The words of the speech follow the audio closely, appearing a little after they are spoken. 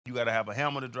You got to have a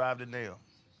hammer to drive the nail.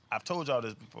 I've told y'all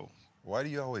this before. Why do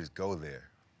you always go there?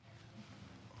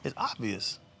 It's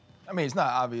obvious. I mean, it's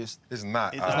not obvious. It's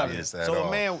not It's obvious at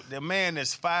all. So the man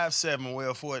that's 5'7",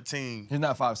 wears 14. He's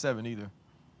not 5'7" either.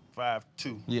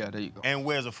 5'2". Yeah, there you go. And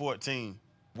wears a 14.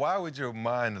 Why would your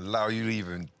mind allow you to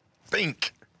even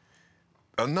think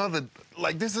another,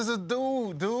 like, this is a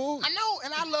dude? I know,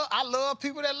 and I love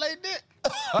people that lay dick.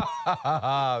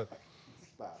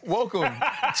 Welcome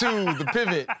to The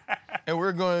Pivot, and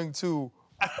we're going to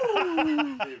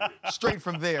straight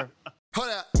from there. Hold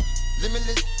up,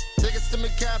 limitless, take a stomach,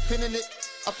 got pinning it.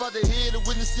 I fought the head to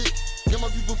witness it. Get my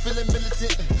people feeling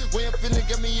militant. Way I'm feeling,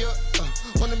 got me up.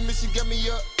 On the mission, got me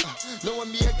up. Knowing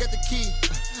me, I got the key.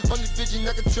 Only vision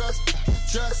I can trust.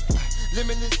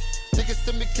 Limitless, take a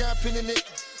stomach, got pinning it.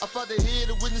 I fought the head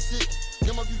to witness it.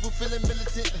 Get my people feeling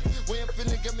militant. Way I'm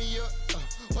feeling, got me up.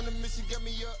 On the mission, got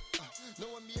me up.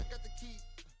 Knowing me, I got the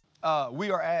key. We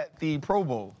are at the Pro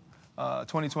Bowl,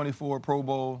 2024 Pro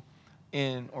Bowl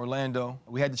in Orlando.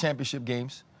 We had the championship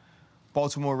games.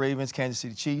 Baltimore Ravens, Kansas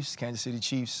City Chiefs. Kansas City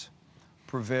Chiefs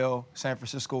prevail. San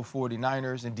Francisco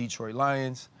 49ers and Detroit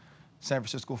Lions. San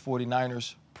Francisco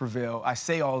 49ers prevail. I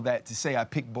say all that to say I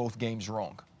picked both games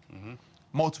wrong.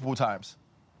 Multiple times,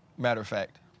 matter of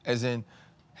fact. As in,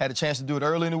 had a chance to do it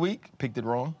early in the week, picked it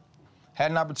wrong.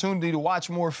 Had an opportunity to watch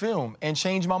more film and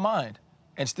change my mind,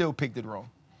 and still picked it wrong.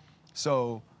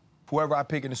 So whoever I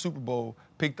pick in the Super Bowl,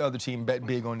 pick the other team, bet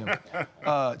big on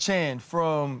them. Chan,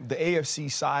 from the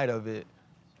AFC side of it,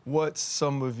 what's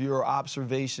some of your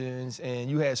observations?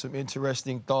 And you had some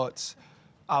interesting thoughts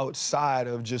outside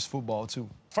of just football, too.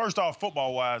 First off,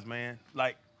 football-wise, man,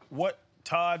 like what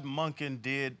Todd Monken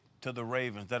did to the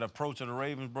Ravens, that approach of the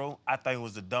Ravens, bro, I think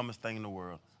was the dumbest thing in the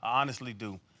world. I honestly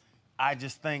do. I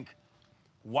just think,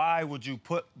 why would you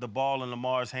put the ball in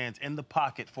Lamar's hands in the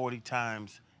pocket 40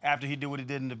 times after he did what he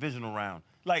did in the divisional round?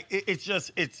 Like,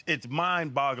 it's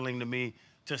mind-boggling to me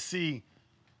to see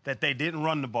that they didn't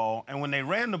run the ball. And when they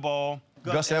ran the ball,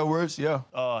 Gus Edwards, yeah.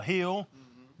 Hill,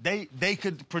 they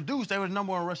could produce. They were the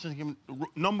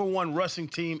number one rushing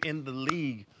team in the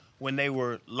league when they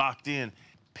were locked in.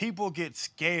 People get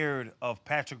scared of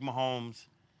Patrick Mahomes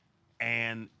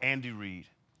and Andy Reid.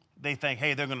 They think,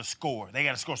 hey, they're going to score. They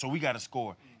got to score, so we got to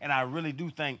score. And I really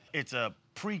do think it's a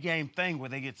pregame thing where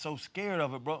they get so scared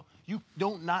of it, bro. You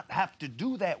don't not have to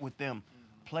do that with them.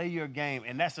 Play your game.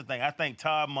 And that's the thing. I think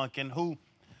Todd Monken, who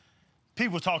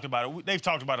people talked about it. They've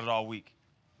talked about it all week.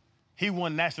 He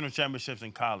won national championships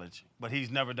in college, but he's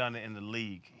never done it in the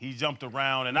league. He jumped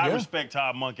around, and I respect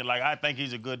Todd Monken. Like, I think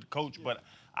he's a good coach, but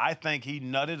I think he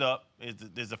nutted up.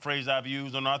 There's a phrase I've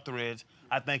used on our threads.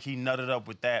 I think he nutted up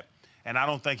with that. And I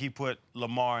don't think he put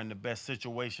Lamar in the best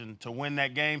situation to win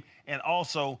that game. And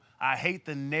also, I hate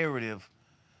the narrative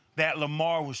that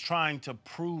Lamar was trying to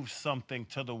prove something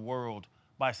to the world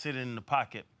by sitting in the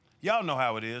pocket. Y'all know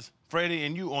how it is. Freddie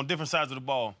and you on different sides of the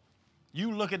ball.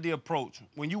 You look at the approach.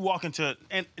 When you walk into,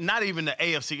 and not even the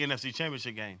AFC, NFC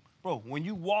championship game. Bro, when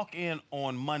you walk in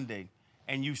on Monday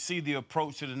and you see the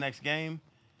approach to the next game,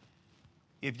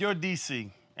 if you're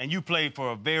DC and you play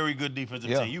for a very good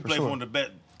defensive team, you play for one of the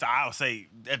best, I'll say,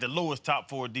 at the lowest top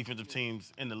 4 defensive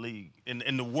teams in the league,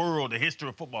 in the world, the history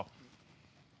of football.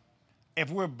 If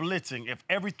we're blitzing, if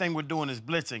everything we're doing is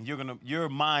blitzing, your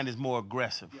mind is more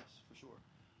aggressive. Yes, for sure.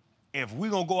 If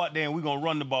we're gonna go out there and we're gonna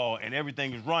run the ball and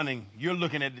everything is running, you're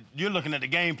looking at the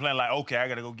game plan like, okay, I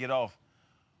gotta go get off.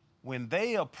 When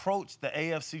they approached the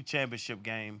AFC Championship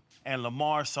game and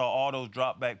Lamar saw all those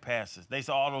drop back passes, they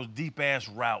saw all those deep ass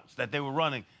routes that they were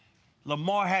running,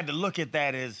 Lamar had to look at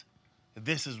that as,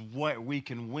 this is what we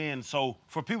can win. So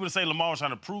for people to say Lamar was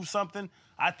trying to prove something,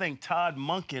 I think Todd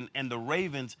Monken and the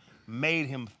Ravens made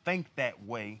him think that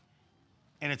way,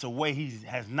 and it's a way he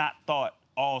has not thought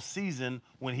all season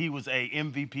when he was a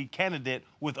MVP candidate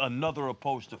with another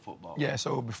approach to football. Yeah,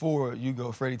 so before you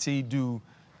go, Freddie T, do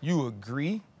you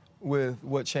agree with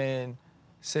what Chan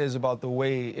says about the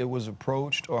way it was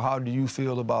approached, or how do you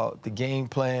feel about the game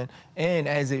plan and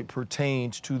as it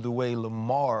pertains to the way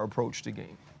Lamar approached the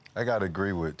game? I got to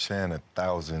agree with Chan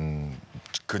 1,000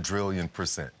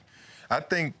 quadrillion%. I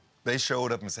think they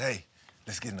showed up and said, hey,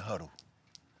 let's get in the huddle.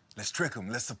 Let's trick them.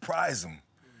 Let's surprise them.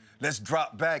 Let's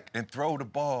drop back and throw the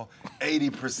ball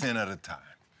 80% of the time.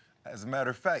 As a matter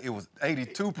of fact, it was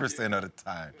 82% of the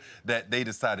time that they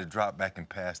decided to drop back and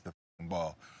pass the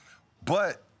ball.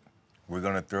 But we're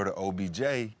going to throw to OBJ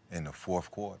in the fourth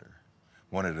quarter.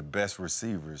 One of the best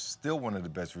receivers, still one of the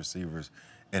best receivers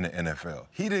in the NFL.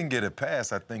 He didn't get a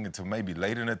pass, I think, until maybe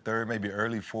late in the third, maybe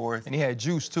early fourth. And he had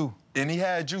juice, too. And he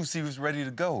had juice. He was ready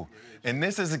to go. And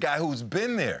this is a guy who's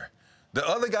been there. The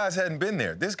other guys hadn't been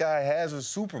there. This guy has a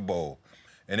Super Bowl.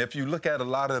 And if you look at a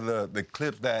lot of the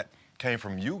clips that came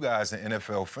from you guys in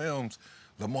NFL films,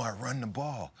 Lamar run the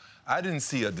ball. I didn't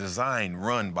see a design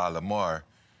run by Lamar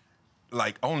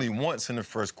like only once in the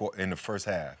first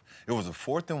half. It was a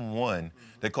 4th and 1.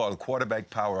 They called it quarterback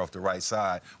power off the right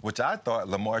side, which I thought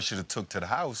Lamar should have took to the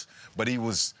house, but he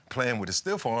was playing with a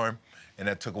stiff arm, and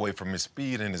that took away from his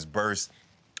speed and his burst.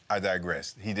 I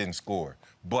digress. He didn't score.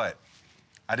 But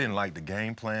I didn't like the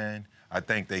game plan. I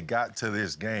think they got to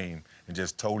this game and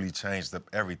just totally changed up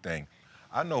everything.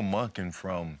 I know Monken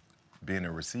from being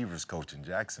a receivers coach in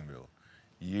Jacksonville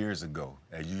years ago.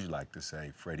 As you like to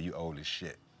say, Freddie, you old as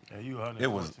shit. Yeah, you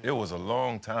 100%. It was a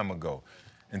long time ago.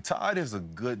 And Todd is a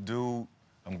good dude.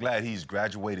 I'm glad he's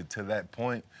graduated to that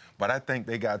point. But I think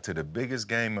they got to the biggest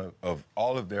game of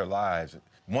all of their lives,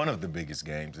 one of the biggest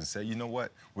games, and said, you know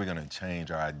what? We're going to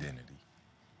change our identity.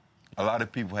 A lot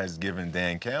of people has given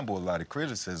Dan Campbell a lot of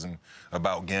criticism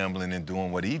about gambling and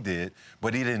doing what he did,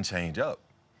 but he didn't change up.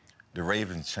 The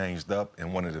Ravens changed up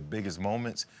in one of the biggest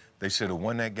moments. They should have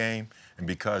won that game, and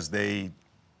because they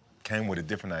came with a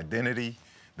different identity,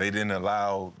 they didn't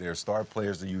allow their star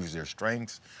players to use their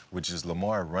strengths, which is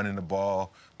Lamar running the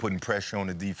ball, putting pressure on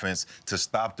the defense to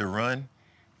stop the run.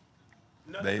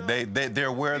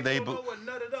 They're where they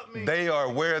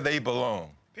are where they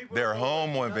belong. They're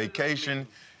home on vacation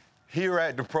here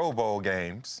at the Pro Bowl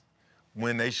games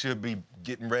when they should be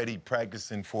getting ready,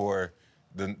 practicing for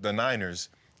the Niners.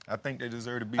 I think they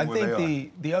deserve to be where they are. I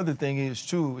think the other thing is,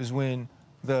 too, is when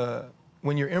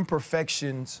your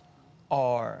imperfections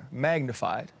are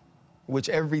magnified, which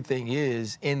everything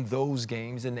is in those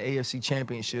games, in the AFC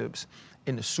championships,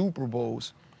 in the Super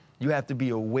Bowls, you have to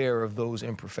be aware of those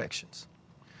imperfections.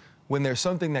 When there's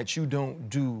something that you don't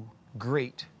do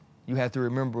great, you have to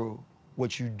remember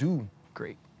what you do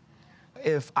great.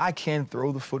 If I can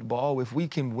throw the football, if we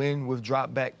can win with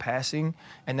drop back passing,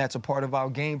 and that's a part of our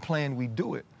game plan, we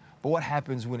do it. But what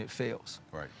happens when it fails?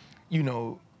 Right. You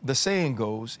know, the saying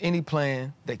goes, any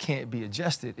plan that can't be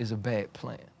adjusted is a bad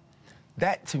plan.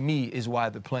 That, to me, is why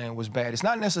the plan was bad. It's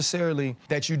not necessarily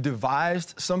that you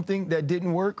devised something that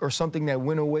didn't work or something that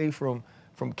went away from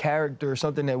character or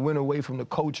something that went away from the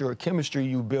culture or chemistry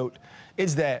you built.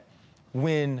 It's that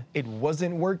when it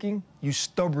wasn't working, you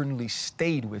stubbornly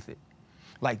stayed with it.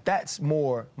 Like, that's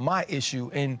more my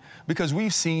issue. And because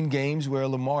we've seen games where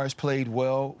Lamar's played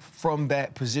well from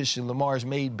that position. Lamar's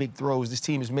made big throws. This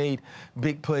team has made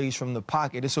big plays from the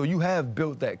pocket. And so you have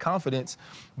built that confidence.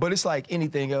 But it's like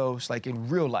anything else, like in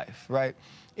real life, right?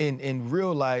 In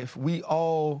real life, we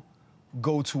all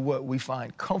go to what we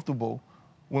find comfortable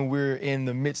when we're in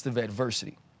the midst of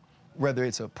adversity. Whether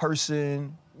it's a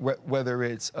person, whether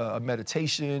it's a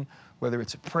meditation, whether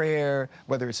it's a prayer,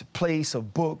 whether it's a place, a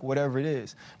book, whatever it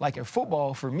is. Like in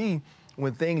football, for me,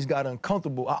 when things got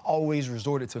uncomfortable, I always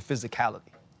resorted to physicality.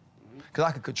 Because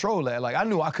I could control that. Like, I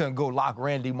knew I couldn't go lock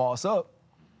Randy Moss up,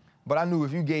 but I knew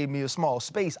if you gave me a small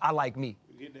space, I like me.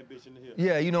 Get that bitch in the hill.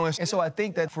 Yeah, you know, and so I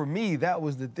think that for me, that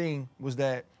was the thing, was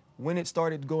that when it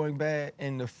started going bad,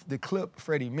 and the clip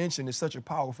Freddie mentioned is such a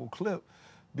powerful clip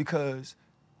because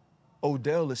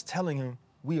Odell is telling him,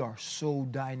 we are so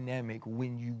dynamic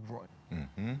when you run.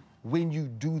 Mm-hmm. When you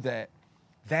do that,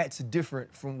 that's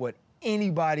different from what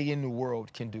anybody in the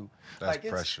world can do. That's like,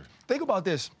 pressure. Think about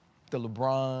this. The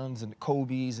LeBrons and the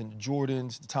Kobes and the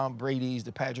Jordans, the Tom Bradys,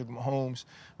 the Patrick Mahomes,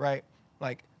 right?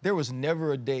 Like, there was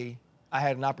never a day I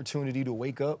had an opportunity to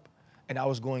wake up and I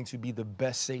was going to be the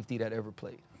best safety that ever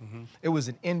played. Mm-hmm. It was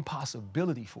an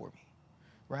impossibility for me,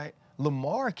 right?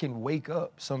 Lamar can wake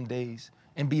up some days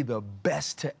and be the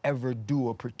best to ever do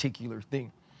a particular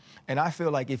thing. And I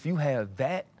feel like if you have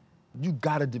that, you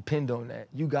gotta depend on that.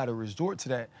 You gotta resort to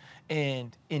that.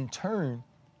 And in turn,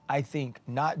 I think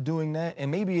not doing that,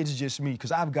 and maybe it's just me,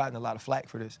 because I've gotten a lot of flack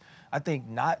for this, I think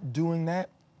not doing that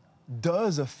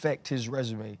does affect his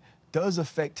resume, does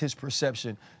affect his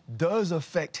perception, does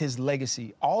affect his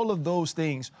legacy. All of those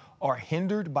things are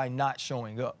hindered by not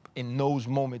showing up in those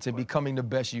moments and becoming the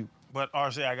best you. But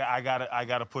RC, I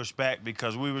gotta push back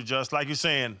because we were just like you're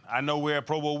saying. I know we're at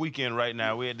Pro Bowl weekend right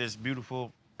now. We're at this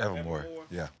beautiful Evermore.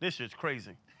 Yeah. This shit's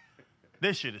crazy.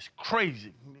 This shit is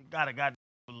crazy. Got a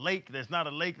lake. There's not a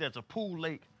lake. That's a pool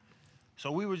lake.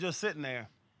 So we were just sitting there,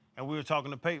 and we were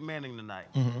talking to Peyton Manning tonight.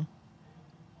 Mm-hmm.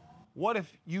 What if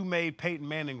you made Peyton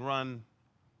Manning run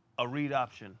a read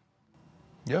option?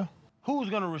 Yeah. Who's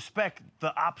gonna respect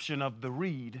the option of the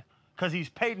read? Because he's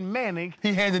Peyton Manning.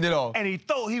 He handed it off. And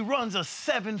he runs a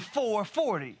 7.4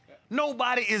 40.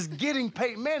 Nobody is getting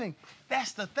Peyton Manning.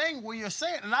 That's the thing where you're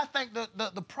saying. And I think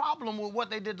the problem with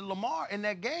what they did to Lamar in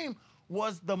that game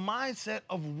was the mindset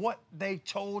of what they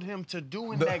told him to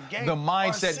do in that game. The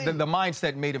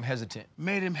mindset made him hesitant.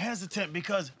 Made him hesitant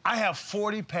because I have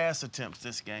 40 pass attempts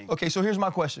this game. Okay, so here's my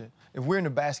question. If we're in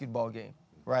a basketball game,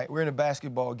 right? We're in a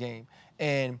basketball game,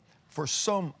 and for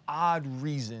some odd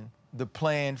reason, the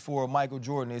plan for Michael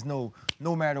Jordan is no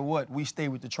matter what, we stay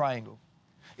with the triangle.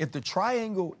 If the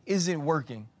triangle isn't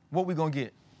working, what we gonna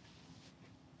get?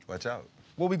 Watch out.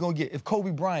 What we gonna get? If Kobe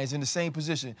Bryant's in the same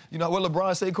position, you know what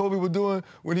LeBron said Kobe was doing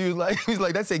when he was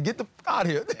like, that said, get the out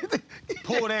of here.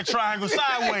 Pull that triangle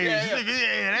sideways.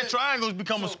 Yeah, that triangle's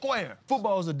become a square.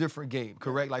 Football is a different game,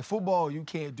 correct? Like football, you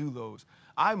can't do those.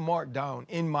 I marked down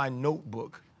in my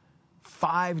notebook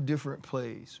 5 different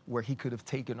plays where he could have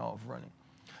taken off running.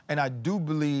 And I do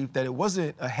believe that it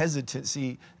wasn't a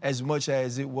hesitancy as much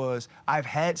as it was, I've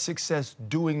had success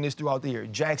doing this throughout the year.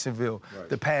 Jacksonville,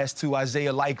 the pass to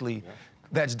Isaiah Likely,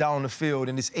 that's down the field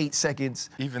and it's 8 seconds.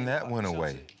 Even that went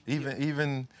away.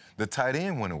 Even the tight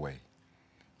end went away.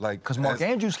 Like, because Mark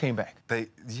Andrews came back. But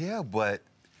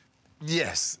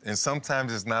yes, and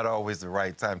sometimes it's not always the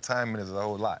right time. Timing is a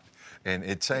whole lot. And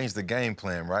it changed the game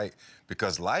plan, right?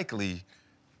 Because Likely,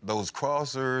 those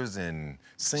crossers and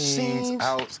seams,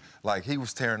 outs, like he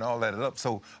was tearing all that up.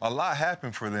 So a lot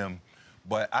happened for them.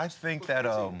 But I think that...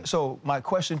 So my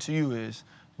question to you is,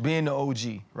 being the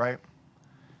OG, right?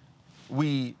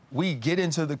 We get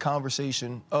into the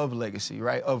conversation of legacy,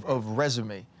 right? Of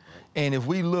resume. And if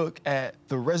we look at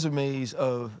the resumes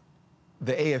of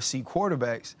the AFC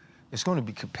quarterbacks, it's going to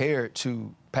be compared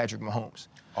to Patrick Mahomes.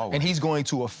 Always. And he's going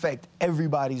to affect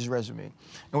everybody's resume.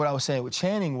 And what I was saying with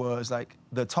Channing was like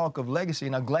the talk of legacy,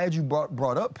 and I'm glad you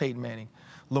brought up Peyton Manning.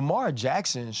 Lamar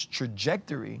Jackson's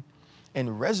trajectory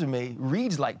and resume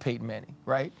reads like Peyton Manning,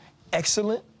 right?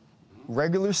 Excellent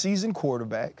regular season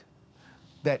quarterback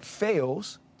that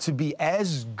fails to be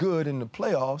as good in the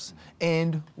playoffs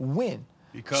and win.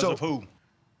 Because of who?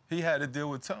 He had to deal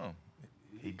with Tom.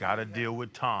 He got to deal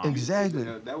with Tom. Exactly.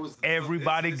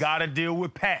 Everybody got to deal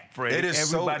with Pat, Fred.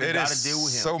 Everybody got to deal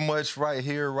with him. So much right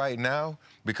here, right now,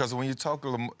 because when you talk,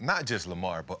 not just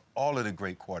Lamar, but all of the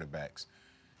great quarterbacks,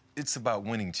 it's about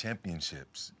winning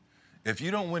championships. If you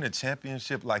don't win a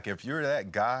championship, like if you're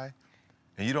that guy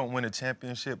and you don't win a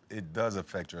championship, it does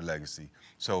affect your legacy.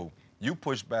 So you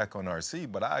push back on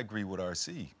RC, but I agree with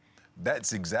RC.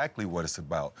 That's exactly what it's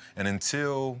about. And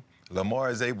until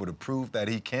Lamar is able to prove that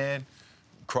he can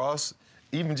cross,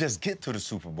 even just get to the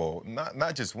Super Bowl,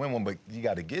 not just win one, but you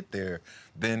got to get there,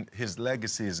 then his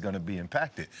legacy is going to be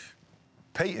impacted.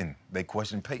 Peyton, they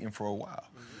questioned Peyton for a while.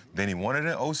 Then he won it in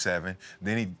 2007.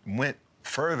 Then he went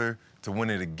further to win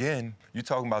it again. You're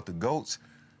talking about the GOATs,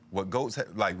 what GOATs,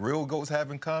 like real GOATs have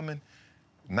in common,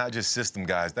 not just system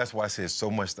guys. That's why I say it's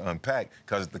so much to unpack,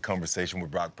 because of the conversation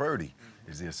with Brock Purdy.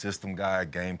 Is he a system guy,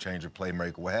 game changer,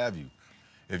 playmaker, what have you?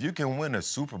 If you can win a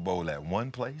Super Bowl at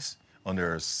one place,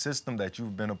 under a system that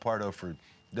you've been a part of for,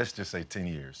 let's just say 10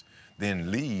 years,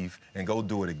 then leave and go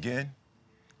do it again,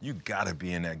 you gotta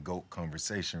be in that GOAT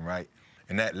conversation, right?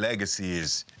 And that legacy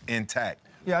is intact.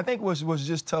 Yeah, I think what's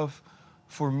just tough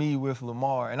for me with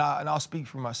Lamar, and I'll speak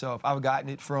for myself, I've gotten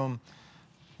it from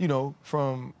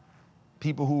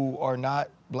people who are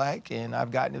not black, and I've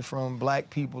gotten it from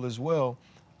black people as well,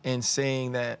 in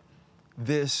saying that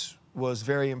this was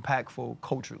very impactful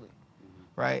culturally,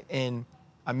 right? And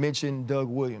I mentioned Doug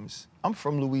Williams. I'm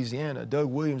from Louisiana. Doug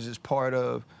Williams is part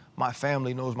of my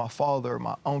family, knows my father,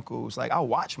 my uncles. Like, I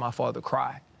watched my father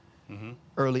cry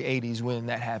early 80s when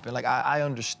that happened. Like, I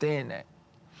understand that.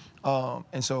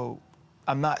 And so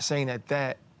I'm not saying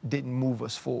that didn't move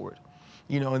us forward.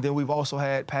 And then we've also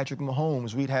had Patrick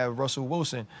Mahomes. We'd have Russell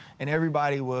Wilson. And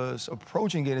everybody was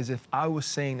approaching it as if I was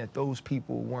saying that those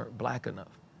people weren't black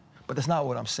enough. But that's not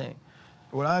what I'm saying.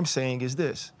 What I'm saying is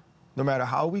this. No matter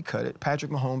how we cut it,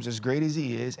 Patrick Mahomes, as great as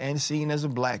he is and seen as a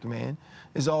black man,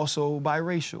 is also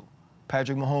biracial.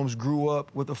 Patrick Mahomes grew up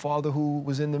with a father who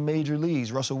was in the major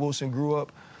leagues. Russell Wilson grew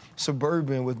up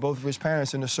suburban with both of his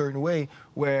parents in a certain way,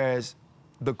 whereas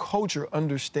the culture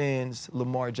understands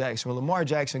Lamar Jackson. When Lamar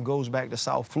Jackson goes back to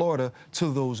South Florida,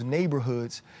 to those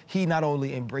neighborhoods, he not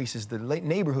only embraces the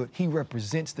neighborhood, he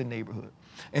represents the neighborhood.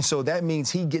 And so that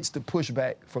means he gets to push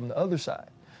back from the other side.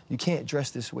 You can't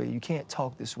dress this way, you can't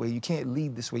talk this way, you can't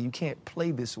lead this way, you can't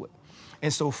play this way.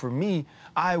 And so for me,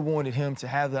 I wanted him to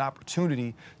have the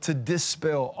opportunity to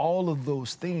dispel all of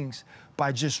those things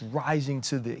by just rising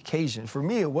to the occasion. For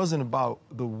me, it wasn't about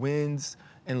the wins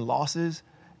and losses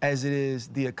as it is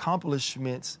the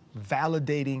accomplishments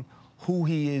validating who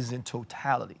he is in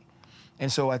totality.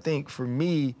 And so I think for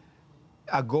me,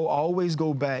 I always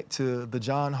go back to the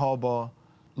John Harbaugh,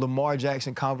 Lamar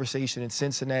Jackson conversation in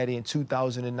Cincinnati in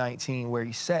 2019 where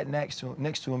he sat next to him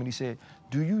and he said,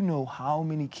 do you know how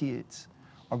many kids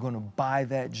are going to buy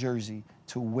that jersey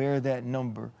to wear that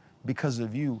number because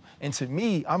of you? And to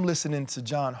me, I'm listening to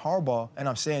John Harbaugh and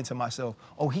I'm saying to myself,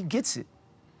 oh, he gets it.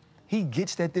 He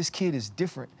gets that this kid is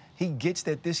different. He gets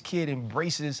that this kid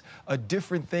embraces a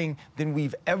different thing than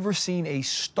we've ever seen a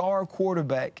star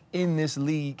quarterback in this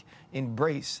league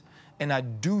embrace. And I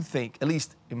do think, at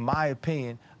least in my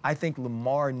opinion, I think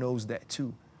Lamar knows that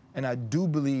too. And I do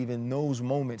believe in those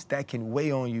moments that can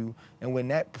weigh on you. And when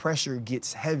that pressure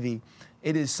gets heavy,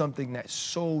 it is something that's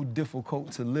so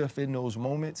difficult to lift in those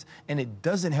moments. And it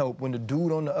doesn't help when the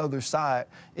dude on the other side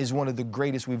is one of the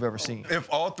greatest we've ever seen.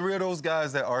 If all three of those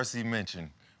guys that RC mentioned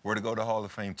were to go to Hall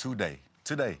of Fame today,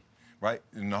 right?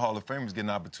 And the Hall of Famers get an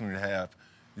opportunity to have,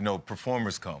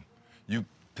 performers come. You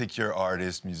pick your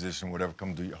artist, musician, whatever,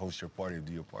 come host your party or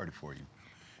do your party for you.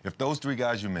 If those three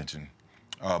guys you mentioned,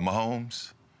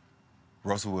 Mahomes,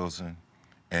 Russell Wilson,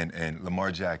 and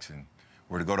Lamar Jackson,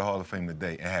 were to go to Hall of Fame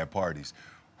today and have parties,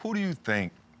 who do you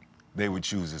think they would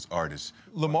choose as artists?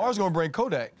 Lamar's gonna bring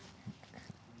Kodak.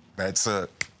 That's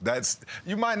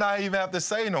you might not even have to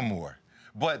say no more.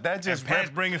 But that just... And Pat's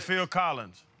bringing Phil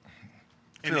Collins.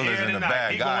 Phil isn't a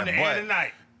bad guy,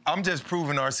 but I'm just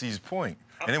proving RC's point.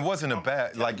 And it wasn't a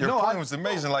bad, your point was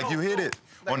amazing, you hit it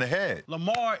on the head.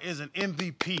 Lamar is an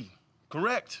MVP,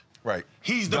 correct? Right.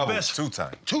 He's the best.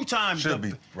 Two-time. Two-time. Should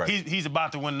be, right. He's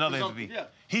about to win another MVP. Yeah.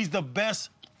 He's the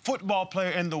best football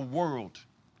player in the world.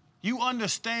 You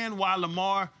understand why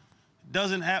Lamar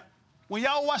doesn't have... When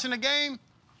y'all watching the game,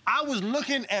 I was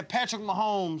looking at Patrick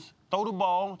Mahomes throw the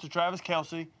ball to Travis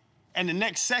Kelce, and the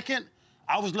next second,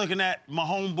 I was looking at my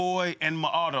homeboy and my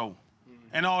auto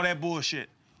and all that bullshit.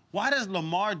 Why does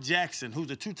Lamar Jackson, who's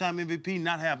a two-time MVP,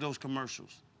 not have those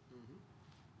commercials?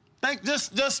 Think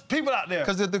just people out there.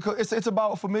 Because it's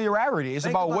about familiarity. It's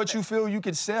about what you feel you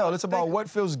can sell. It's about what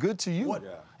feels good to you.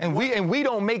 And we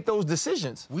don't make those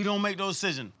decisions. We don't make those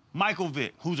decisions. Michael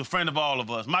Vick, who's a friend of all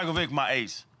of us. Michael Vick, my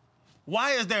ace.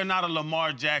 Why is there not a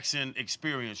Lamar Jackson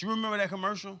experience? You remember that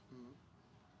commercial?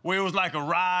 Where it was like a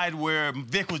ride where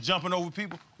Vick was jumping over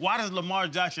people? Why does Lamar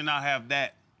Jackson not have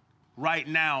that right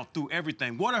now through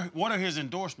everything? What are his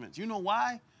endorsements? You know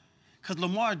why? Because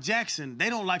Lamar Jackson, they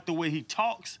don't like the way he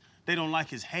talks. They don't like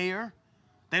his hair.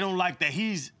 They don't like that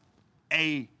he's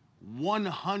a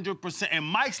 100%. And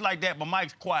Mike's like that, but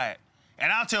Mike's quiet.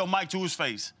 And I'll tell Mike to his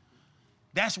face,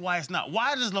 that's why it's not.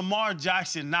 Why does Lamar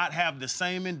Jackson not have the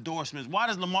same endorsements? Why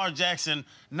does Lamar Jackson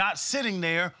not sitting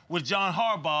there with John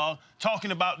Harbaugh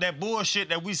talking about that bullshit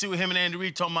that we see with him and Andy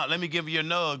Reid talking about, let me give you your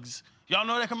nugs? Y'all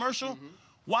know that commercial? Mm-hmm.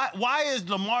 Why is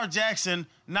Lamar Jackson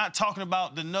not talking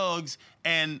about the nugs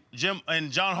and John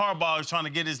Harbaugh is trying to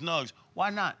get his nugs? Why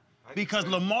not? Because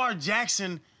Lamar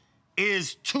Jackson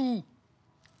is too,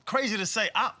 crazy to say,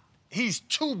 he's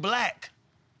too black.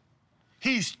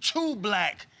 He's too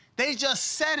black. They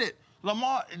just said it.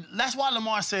 Lamar, that's why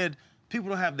Lamar said, people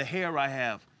don't have the hair I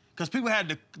have. Because people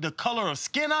have the color of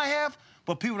skin I have,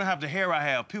 but people don't have the hair I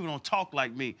have. People don't talk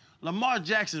like me. Lamar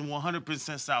Jackson,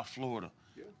 100% South Florida.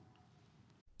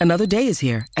 Another day is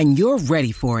here, and you're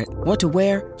ready for it. What to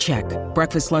wear? Check.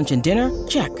 Breakfast, lunch, and dinner?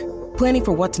 Check. Planning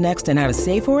for what's next and how to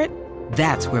save for it?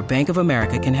 That's where Bank of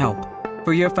America can help.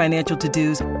 For your financial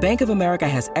to-dos, Bank of America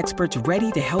has experts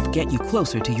ready to help get you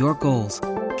closer to your goals.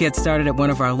 Get started at one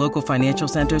of our local financial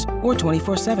centers or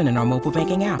 24/7 in our mobile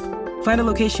banking app. Find a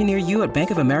location near you at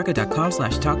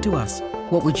bankofamerica.com/talktous.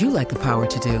 What would you like the power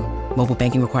to do? Mobile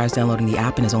banking requires downloading the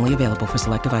app and is only available for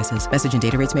select devices. Message and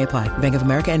data rates may apply. Bank of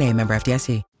America N.A., member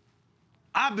FDIC.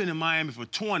 I've been in Miami for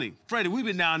 20. Freddie, we've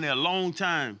been down there a long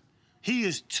time. He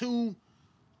is too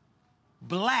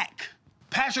black.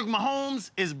 Patrick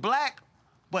Mahomes is black,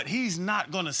 but he's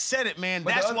not gonna set it, man.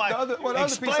 That's why.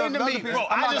 Explain to me, bro.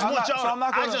 I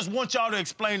just want y'all to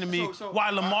explain to me why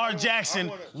Lamar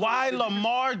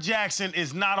Jackson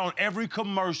is not on every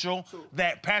commercial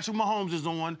that Patrick Mahomes is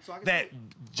on, that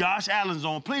Josh Allen's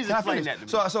on. Please explain that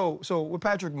to me. So with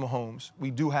Patrick Mahomes,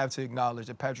 we do have to acknowledge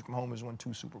that Patrick Mahomes won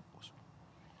 2 Super Bowls.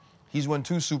 He's won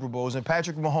 2 Super Bowls, and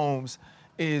Patrick Mahomes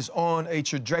is on a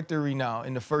trajectory now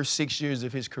in the first 6 years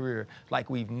of his career like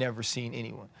we've never seen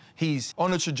anyone. He's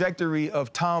on a trajectory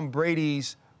of Tom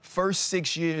Brady's first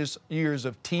 6 years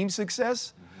of team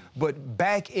success, but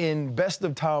back in best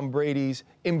of Tom Brady's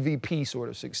MVP sort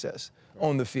of success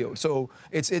on the field. So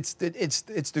it's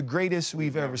the greatest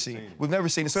we've ever seen. We've never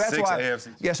seen it. So that's why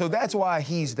AFC. Yeah, so that's why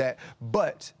he's that.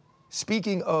 But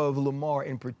speaking of Lamar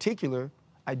in particular,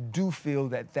 I do feel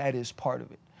that is part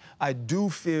of it. I do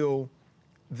feel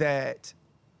that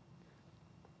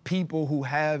people who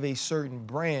have a certain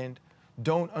brand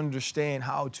don't understand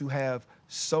how to have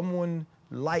someone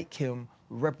like him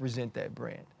represent that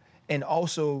brand. And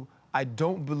also, I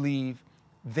don't believe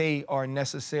they are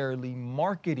necessarily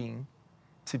marketing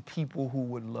to people who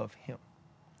would love him,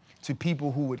 to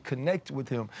people who would connect with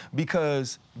him,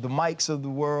 because the Mikes of the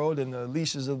world and the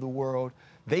Alicias of the world,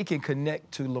 they can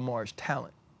connect to Lamar's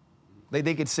talent.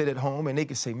 They could sit at home and they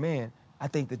could say, man, I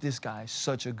think that this guy is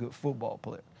such a good football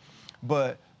player.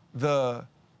 But the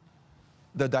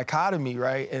dichotomy,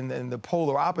 right, and the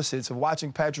polar opposites of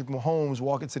watching Patrick Mahomes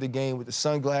walk into the game with the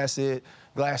sunglasses,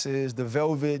 the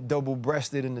velvet,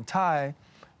 double-breasted, and the tie,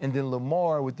 and then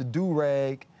Lamar with the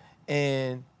do-rag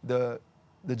and the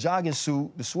jogging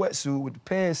suit, the sweatsuit with the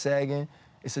pants sagging.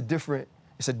 It's a different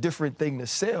thing to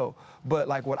sell. But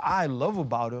like what I love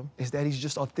about him is that he's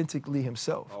just authentically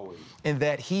himself. Always. And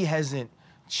that he hasn't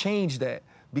changed that,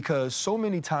 because so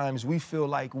many times we feel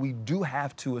like we do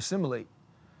have to assimilate,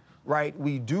 right?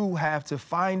 We do have to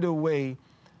find a way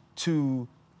to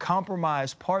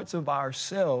compromise parts of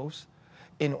ourselves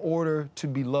in order to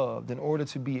be loved, in order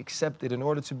to be accepted, in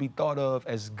order to be thought of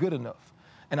as good enough.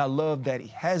 And I love that he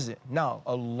hasn't. Now,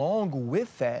 along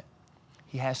with that,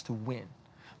 he has to win.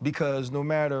 Because no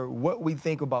matter what we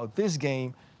think about this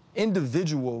game,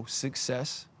 individual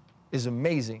success is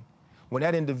amazing. When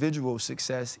that individual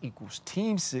success equals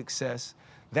team success,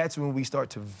 that's when we start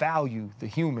to value the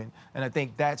human, and I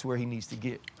think that's where he needs to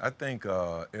get. I think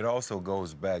it also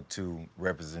goes back to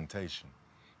representation,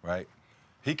 right?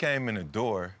 He came in the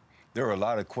door, there were a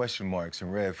lot of question marks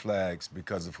and red flags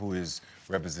because of who his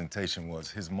representation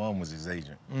was. His mom was his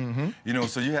agent. Mm-hmm. You know,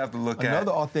 so you have to look at...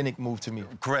 Another authentic move to me.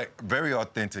 Correct, very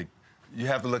authentic. You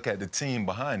have to look at the team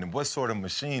behind him. What sort of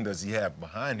machine does he have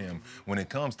behind him when it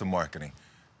comes to marketing?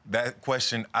 That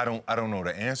question, I don't know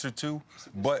the answer to,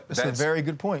 but that's a very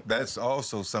good point. That's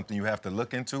also something you have to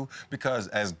look into, because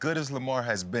as good as Lamar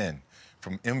has been,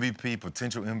 from MVP,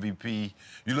 potential MVP,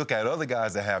 you look at other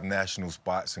guys that have national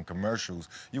spots and commercials,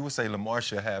 you would say Lamar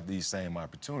should have these same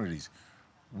opportunities.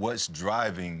 What's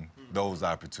driving those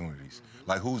opportunities?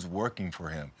 Like, who's working for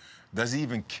him? Does he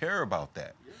even care about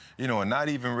that? You know, and not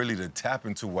even really to tap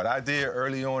into what I did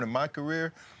early on in my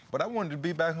career, but I wanted to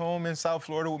be back home in South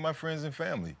Florida with my friends and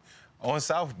family on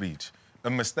South Beach. A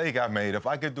mistake I made. If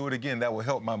I could do it again, that would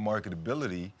help my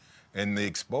marketability and the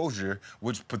exposure,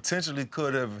 which potentially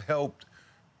could have helped,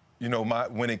 you know,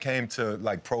 when it came to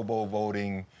like Pro Bowl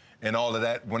voting and all of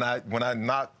that. When I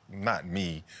knocked, not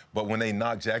me, but when they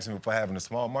knocked Jacksonville for having a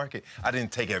small market, I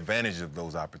didn't take advantage of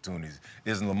those opportunities.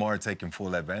 Isn't Lamar taking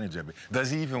full advantage of it? Does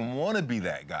he even want to be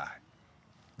that guy?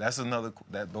 Those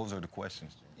are the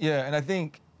questions. Yeah, and I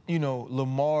think, you know,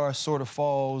 Lamar sort of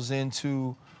falls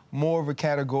into more of a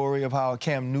category of how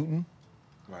Cam Newton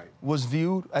was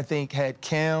viewed. I think had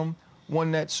Cam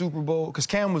won that Super Bowl, because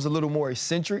Cam was a little more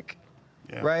eccentric,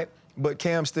 right? But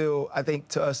Cam still, I think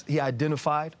to us, he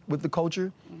identified with the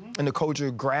culture, and the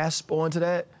culture grasped onto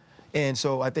that. And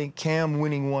so I think Cam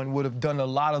winning one would have done a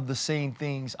lot of the same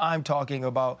things I'm talking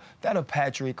about that a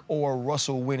Patrick or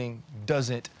Russell winning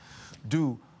doesn't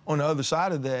do. On the other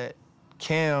side of that,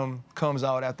 Cam comes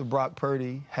out after Brock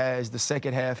Purdy has the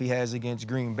second half he has against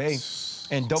Green Bay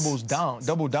and doubled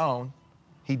down.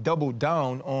 He doubled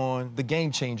down on the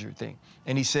game changer thing.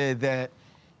 And he said that,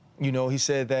 you know, he's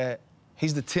the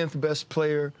 10th best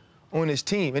player on his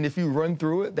team. And if you run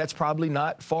through it, that's probably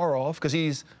not far off, because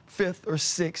he's 5th or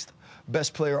 6th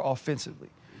best player offensively.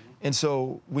 And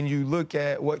so when you look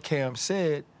at what Cam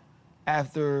said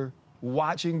after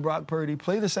watching Brock Purdy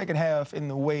play the second half in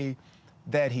the way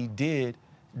that he did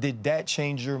that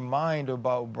change your mind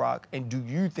about Brock? And do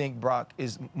you think Brock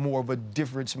is more of a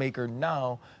difference maker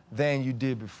now than you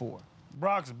did before?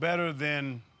 Brock's better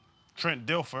than Trent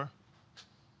Dilfer.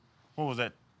 What was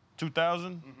that,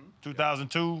 2000?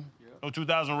 2002? Or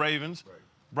 2000 Ravens. Right.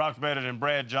 Brock's better than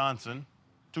Brad Johnson,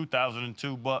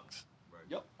 2002 Bucks. Right.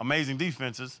 Yep. Amazing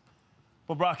defenses,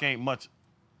 but Brock ain't much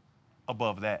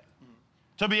above that.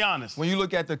 To be honest. When you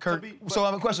look at the Kirk, so I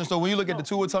have a question. So when you look at the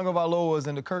Tua Tagovailoas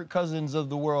and the Kirk Cousins of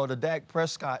the world, the Dak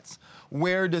Prescotts,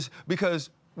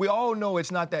 because we all know it's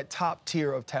not that top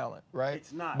tier of talent, right?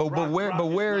 It's not. But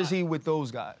where is he with those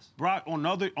guys? Brock on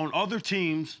other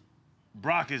teams,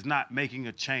 Brock is not making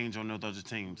a change on those other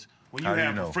teams. When you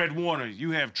have Fred Warner,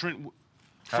 you have Trent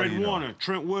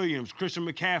Williams, Christian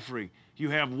McCaffrey,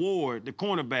 you have Ward, the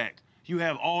cornerback, you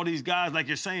have all these guys, like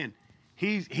you're saying.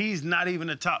 He's not even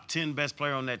the top 10 best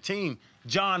player on that team.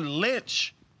 John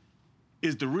Lynch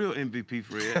is the real MVP,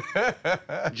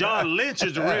 Fred. John Lynch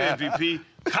is the real MVP.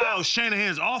 Kyle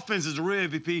Shanahan's offense is the real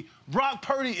MVP. Brock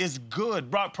Purdy is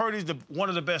good. Brock Purdy is one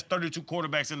of the best 32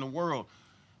 quarterbacks in the world.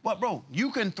 But bro,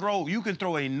 you can throw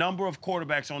a number of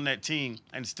quarterbacks on that team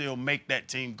and still make that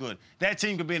team good. That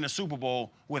team could be in the Super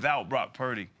Bowl without Brock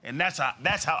Purdy, and that's how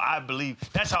I believe.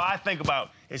 That's how I think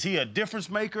about. Is he a difference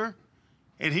maker?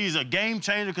 And he's a game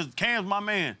changer? Because Cam's my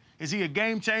man. Is he a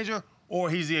game changer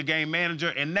or is he a game manager?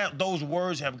 And those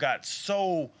words have got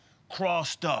so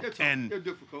crossed up, and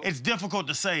it's difficult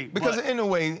to say. Because in a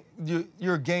way,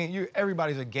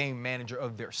 everybody's a game manager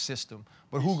of their system.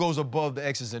 But who goes above the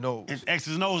X's and O's? It's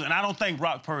X's and O's, and I don't think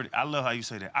Brock Purdy. I love how you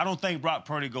say that. I don't think Brock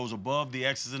Purdy goes above the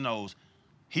X's and O's.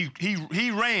 He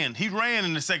ran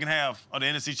in the second half of the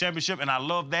NFC Championship, and I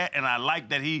love that, and I like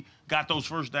that he got those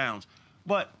first downs.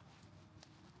 But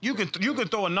you can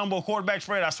throw a number of quarterbacks,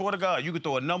 Fred. I swear to God, you can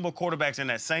throw a number of quarterbacks in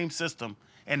that same system,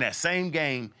 in that same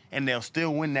game, and they'll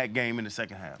still win that game in the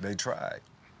second half. They tried.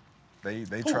 They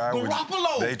tried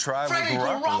Garoppolo. They tried Freddie, with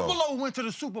Garoppolo. Garoppolo went to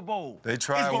the Super Bowl. They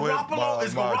tried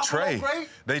Is Garoppolo Trey. great?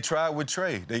 They tried with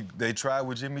Trey. They tried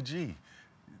with Jimmy G.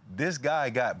 This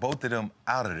guy got both of them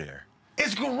out of there.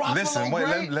 Is Garoppolo Listen, wait,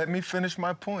 great? let me finish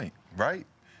my point, right?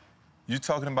 You're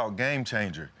talking about game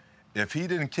changer. If he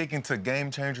didn't kick into game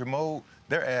changer mode,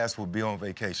 their ass would be on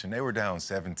vacation. They were down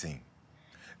 17.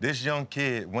 This young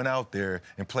kid went out there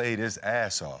and played his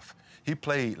ass off. He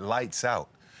played lights out.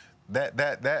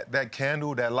 That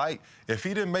candle, that light, if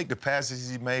he didn't make the passes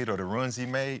he made or the runs he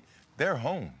made, they're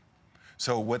home.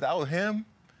 So without him,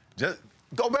 just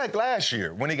go back last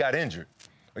year when he got injured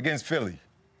against Philly.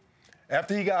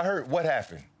 After he got hurt, what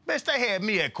happened? Bitch, they had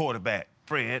me at quarterback,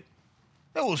 Fred.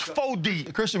 It was 4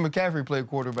 deep. Christian McCaffrey played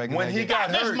quarterback. When he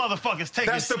got hurt, this motherfucker's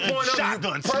taking that's the point of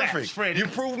shotgun perfect. snaps, Fred. You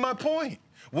proved my point.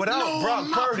 Without No, Brock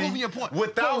I'm not Purdy, proving your point.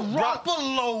 without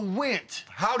Garoppolo went.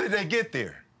 How did they get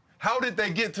there? How did they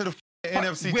get to the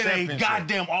NFC with Championship? a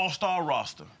goddamn all-star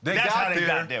roster. That's how they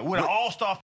got there. With an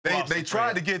all-star roster. They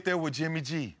tried to get there with Jimmy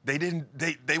G. They didn't.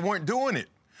 They weren't doing it.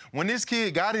 When this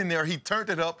kid got in there, he turned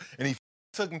it up and he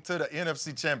took him to the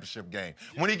NFC Championship game.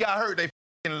 When he got hurt, they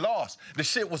lost. The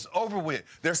shit was over with.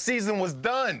 Their season was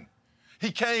done.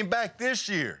 He came back this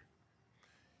year.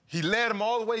 He led them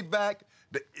all the way back.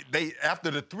 They after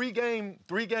the three-game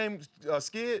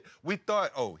skid, we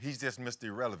thought, oh, he's just Mr.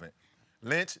 Irrelevant.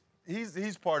 Lynch,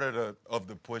 he's part of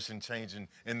the push and changing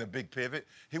in the big pivot.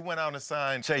 He went out and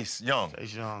signed Chase Young.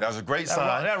 That was a great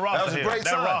sign. That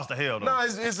roster hell, though. No,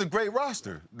 it's a great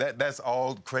roster. That's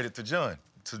all credit to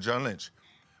John Lynch.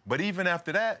 But even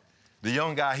after that, the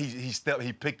young guy,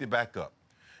 he picked it back up.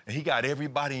 And he got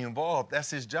everybody involved. That's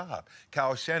his job.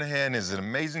 Kyle Shanahan is an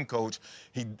amazing coach.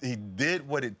 He did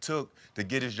what it took to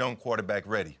get his young quarterback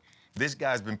ready. This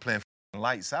guy's been playing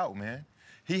lights out, man.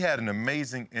 He had an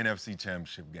amazing NFC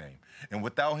Championship game. And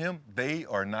without him, they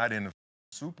are not in the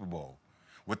Super Bowl.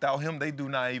 Without him, they do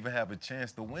not even have a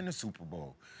chance to win the Super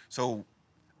Bowl. So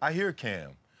I hear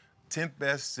Cam, 10th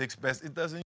best, 6th best, it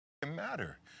doesn't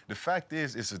matter. The fact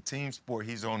is, it's a team sport.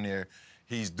 He's on there.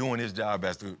 He's doing his job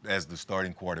as the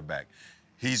starting quarterback.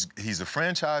 He's a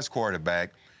franchise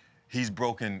quarterback. He's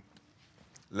broken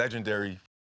legendary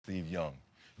Steve Young,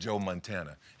 Joe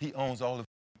Montana. He owns all the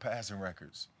passing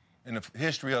records in the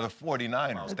history of the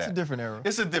 49ers. It's a different era.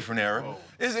 It's a different era.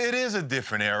 It is a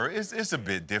different era. It's a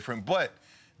bit different, but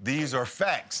these are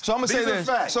facts. So I'm gonna say this.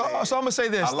 So I'm gonna say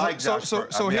this. I like Josh.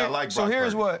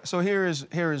 Here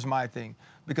is my thing.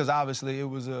 Because obviously it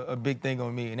was a big thing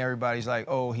on me, and everybody's like,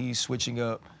 oh, he's switching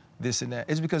up this and that.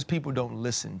 It's because people don't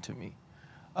listen to me.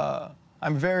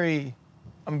 I'm very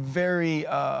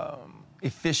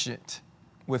efficient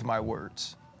with my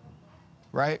words,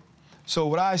 right? So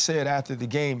what I said after the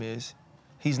game is,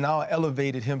 he's now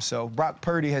elevated himself. Brock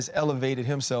Purdy has elevated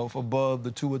himself above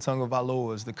the Tua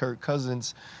Tagovailoas, the Kirk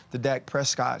Cousins, the Dak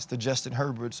Prescotts, the Justin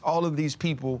Herberts, all of these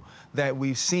people that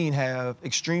we've seen have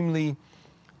extremely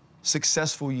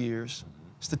successful years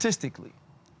statistically.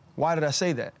 Why did I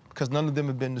say that? Because none of them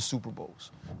have been to Super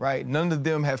Bowls, right? None of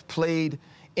them have played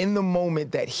in the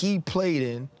moment that he played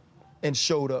in and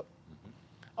showed up.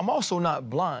 I'm also not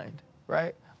blind,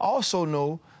 right? I also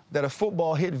know that a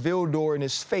football hit Vildor in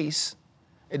his face.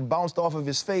 It bounced off of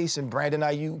his face and Brandon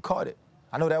Ayuk caught it.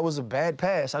 I know that was a bad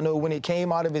pass. I know when it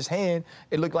came out of his hand,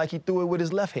 it looked like he threw it with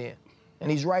his left hand,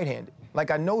 and he's right-handed. Like,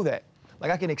 I know that. Like,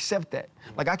 I can accept that.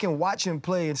 Like, I can watch him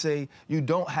play and say, you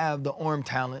don't have the arm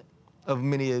talent of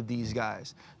many of these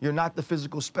guys. You're not the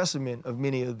physical specimen of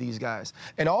many of these guys.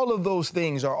 And all of those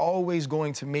things are always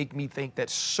going to make me think that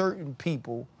certain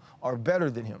people are better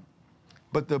than him.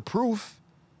 But the proof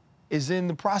is in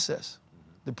the process.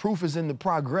 The proof is in the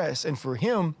progress. And for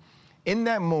him, in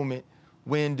that moment,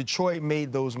 when Detroit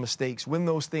made those mistakes, when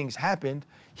those things happened,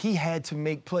 he had to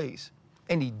make plays.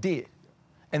 And he did.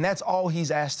 And that's all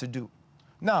he's asked to do.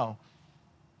 Now,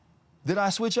 Did I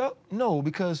switch up? No,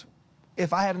 because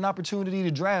if I had an opportunity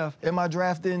to draft, am I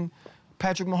drafting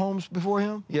Patrick Mahomes before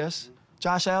him? Yes.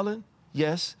 Josh Allen?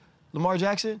 Yes. Lamar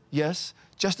Jackson? Yes.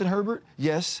 Justin Herbert?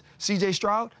 Yes. C.J.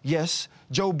 Stroud? Yes.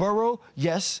 Joe Burrow?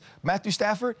 Yes. Matthew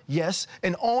Stafford? Yes.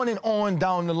 And on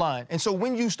down the line. And so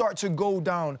when you start to go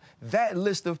down that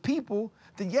list of people,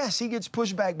 then yes, he gets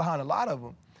pushed back behind a lot of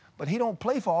them. But he don't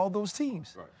play for all those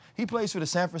teams. Right. He plays for the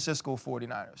San Francisco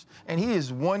 49ers. And he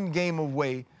is one game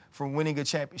away from winning a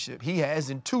championship. He has,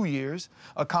 in 2 years,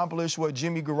 accomplished what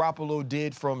Jimmy Garoppolo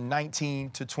did from 19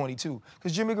 to 22.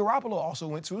 Because Jimmy Garoppolo also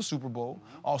went to a Super Bowl,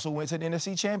 also went to the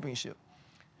NFC Championship.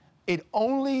 It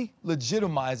only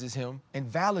legitimizes him and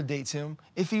validates him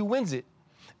if he wins it.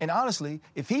 And honestly,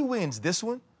 if he wins this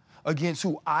one against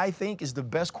who I think is the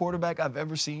best quarterback I've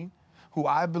ever seen, who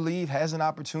I believe has an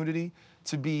opportunity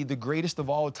to be the greatest of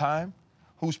all time,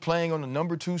 who's playing on the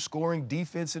number 2 scoring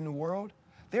defense in the world,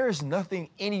 there is nothing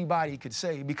anybody could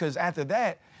say, because after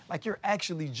that, like, you're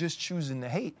actually just choosing to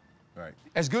hate. Right.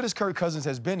 As good as Kirk Cousins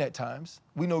has been at times,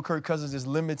 we know Kirk Cousins is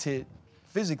limited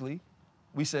physically.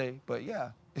 We say, but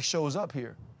yeah, it shows up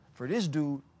here. For this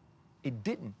dude, it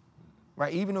didn't,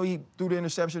 right? Even though he threw the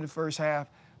interception in the first half,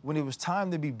 when it was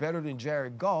time to be better than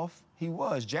Jared Goff, he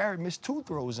was. Jared missed 2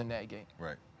 throws in that game.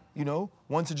 Right. You know,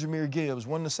 one to Jahmyr Gibbs,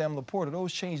 one to Sam Laporta.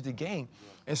 Those changed the game.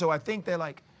 And so I think that,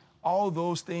 like, all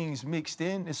those things mixed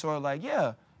in, it's sort of like,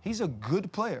 yeah, he's a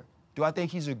good player. Do I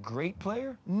think he's a great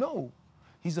player? No.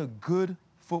 He's a good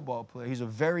football player. He's a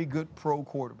very good pro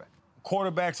quarterback.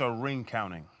 Quarterbacks are ring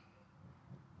counting.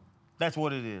 That's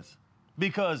what it is.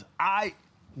 Because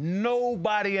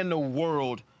nobody in the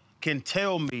world can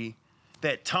tell me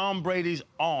that Tom Brady's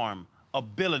arm,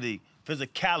 ability,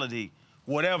 physicality,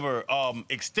 whatever,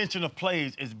 extension of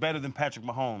plays is better than Patrick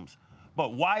Mahomes.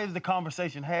 But why is the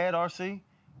conversation had, RC?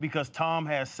 Because Tom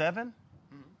has 7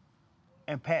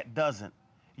 and Pat doesn't.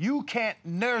 You can't,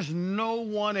 there's no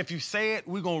one, if you say it,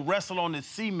 we're going to wrestle on the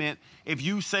cement. If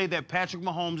you say that Patrick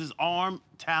Mahomes' arm,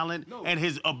 talent, and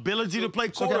his ability to play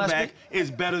quarterback is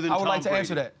better than Tom Brady. I would like to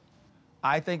answer that.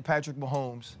 I think Patrick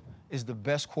Mahomes is the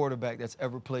best quarterback that's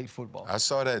ever played football. I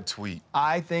saw that tweet.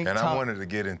 I wanted to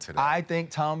get into that. I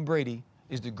think Tom Brady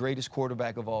is the greatest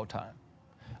quarterback of all time.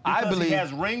 Because I believe he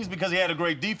has rings, because he had a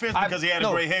great defense, because he had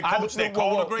a great head coach that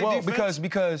called a great defense?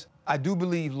 Because I do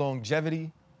believe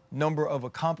longevity, number of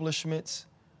accomplishments,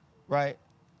 right?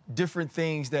 Different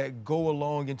things that go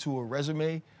along into a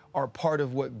resume are part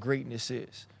of what greatness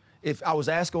is. If I was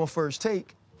asked on First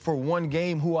Take for one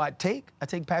game who I take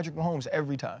Patrick Mahomes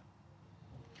every time.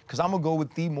 Because I'm going to go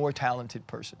with the more talented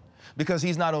person. Because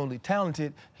he's not only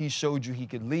talented, he showed you he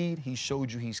could lead, he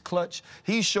showed you he's clutch,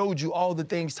 he showed you all the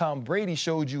things Tom Brady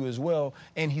showed you as well,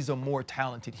 and he's a more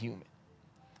talented human,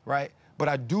 right? But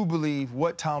I do believe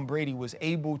what Tom Brady was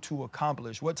able to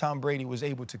accomplish, what Tom Brady was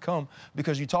able to come,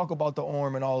 because you talk about the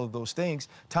arm and all of those things,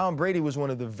 Tom Brady was one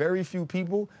of the very few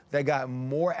people that got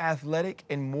more athletic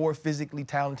and more physically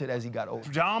talented as he got older.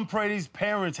 John Brady's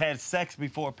parents had sex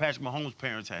before Patrick Mahomes'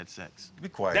 parents had sex. Be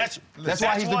quiet. That's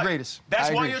why he's the greatest.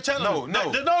 That's why you're telling me.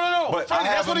 No. But Freddie,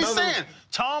 that's what he's saying.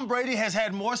 Tom Brady has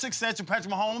had more success than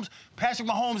Patrick Mahomes. Patrick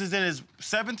Mahomes is in his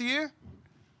 7th year.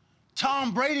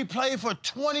 Tom Brady played for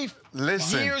 20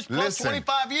 years plus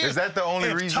 25 years. Is that the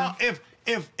only reason?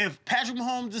 If Patrick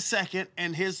Mahomes is second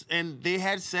and they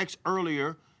had sex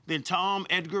earlier than Tom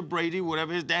Edgar Brady,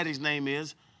 whatever his daddy's name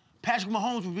is, Patrick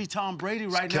Mahomes would be Tom Brady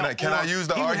right now. Can I use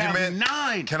the argument?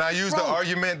 9. Can I use the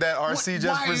argument that RC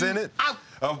just presented?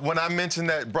 When I mentioned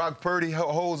that Brock Purdy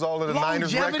holds all of the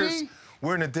Niners records,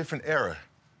 we're in a different era.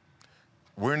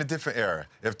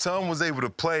 If Tom was able to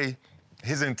play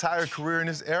his entire career in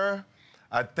this era,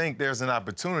 I think there's an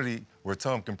opportunity where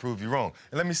Tom can prove you wrong.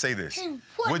 And let me say this.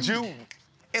 Would you?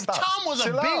 If Tom was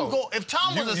a Bengal, if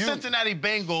Tom was a Cincinnati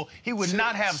Bengal, he would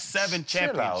not have 7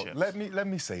 championships. Let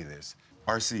me say this.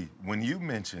 RC, when you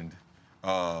mentioned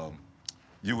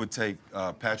you would take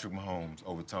Patrick Mahomes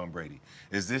over Tom Brady,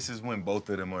 this is when both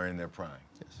of them are in their prime?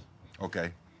 Yes. Okay,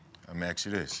 I'm gonna ask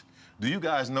you this. Do you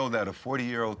guys know that a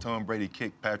 40-year-old Tom Brady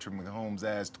kicked Patrick Mahomes'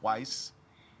 ass twice?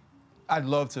 I'd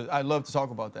love to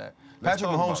talk about that.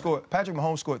 Patrick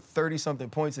Mahomes scored 30-something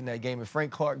points in that game, and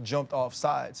Frank Clark jumped off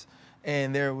sides.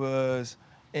 And that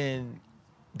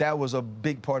was a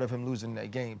big part of him losing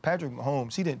that game. Patrick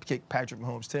Mahomes, he didn't kick Patrick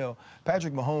Mahomes' tail.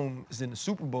 Patrick Mahomes in the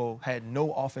Super Bowl had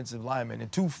no offensive linemen,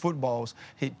 and 2 footballs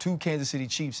hit 2 Kansas City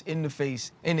Chiefs in the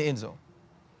face in the end zone.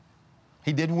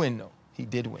 He did win, though. He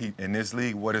did win. In this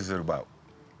league, what is it about?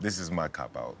 This is my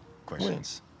cop-out question.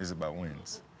 Wins. It's about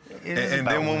wins. And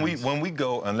then when we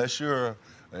go, unless you're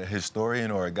a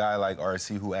historian or a guy like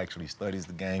RC who actually studies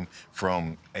the game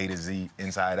from A to Z,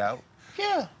 inside out,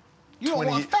 yeah, You don't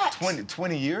want facts.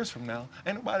 20 years from now,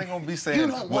 ain't nobody gonna be You saying,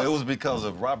 don't well, want- it was because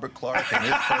of Robert Clark and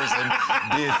this person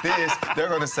did this. They're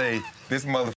gonna say, this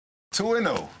mother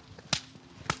 2-0.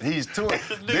 He's 2.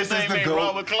 This is the GOAT.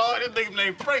 Robert Clark. This nigga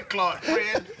named Frank Clark,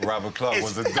 friend. Robert Clark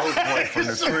was the GOAT boy from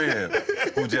the crib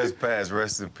who just passed.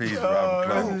 Rest in peace, Robert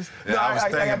Clark. I was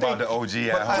thinking about the OG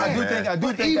at home, man. I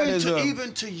do think that is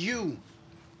even to you,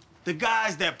 the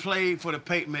guys that played for the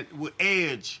pavement with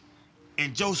Edge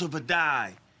and Joseph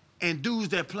Adai and dudes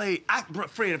that played,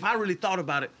 Fred, if I really thought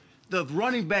about it, the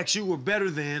running backs you were better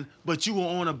than, but you were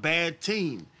on a bad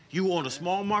team. You were on a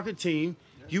small market team.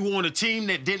 You were on a team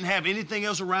that didn't have anything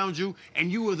else around you,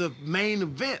 and you were the main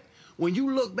event. When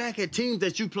you look back at teams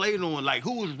that you played on, like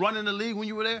who was running the league when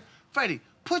you were there, Freddie,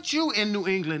 put you in New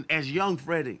England as young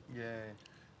Freddie. Yeah.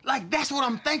 Like, that's what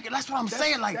I'm thinking. That's what I'm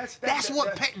saying. Like, that's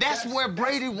where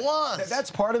Brady was.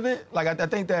 That's part of it. Like, I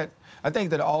think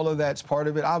that all of that's part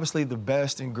of it. Obviously, the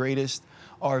best and greatest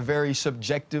are very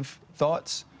subjective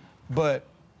thoughts. But,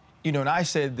 you know, and I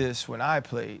said this when I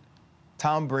played,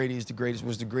 Tom Brady was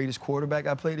the greatest quarterback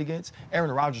I played against.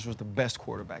 Aaron Rodgers was the best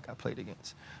quarterback I played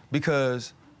against.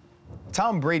 Because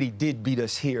Tom Brady did beat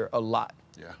us here a lot,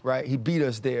 right? He beat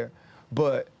us there.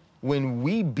 But when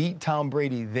we beat Tom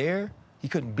Brady there, he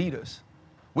couldn't beat us.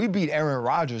 We beat Aaron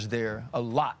Rodgers there a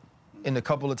lot. In the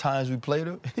couple of times we played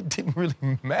him, it didn't really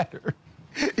matter.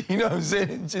 You know what I'm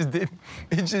saying?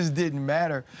 It just didn't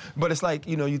matter. But it's like,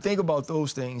 you know, you think about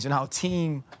those things and how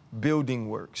team building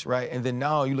works, right? And then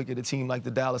now you look at a team like the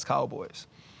Dallas Cowboys.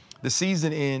 The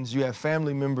season ends, you have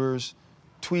family members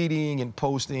tweeting and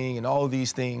posting, and all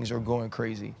these things are going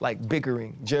crazy, like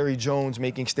bickering. Jerry Jones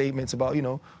making statements about, you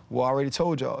know, well, I already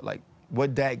told y'all, like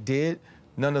what Dak did,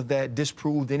 none of that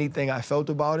disproved anything I felt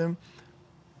about him.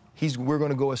 We're going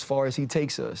to go as far as he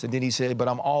takes us. And then he said, but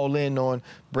I'm all in on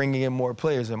bringing in more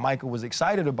players. And Michael was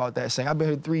excited about that, saying, I've been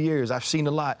here 3 years. I've seen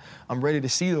a lot. I'm ready to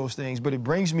see those things. But it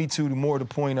brings me to the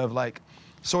point of, like,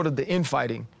 sort of the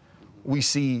infighting we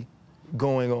see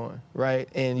going on, right?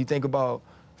 And you think about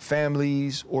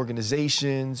families,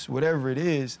 organizations, whatever it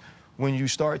is, when you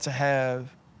start to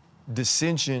have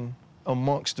dissension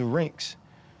amongst the ranks,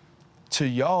 to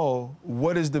y'all,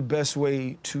 what is the best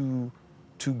way to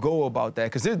go about that?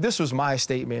 Because this was my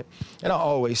statement, and I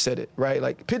always said it, right?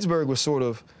 Like, Pittsburgh was sort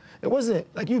of, it wasn't,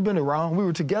 like, you've been around, we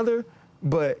were together,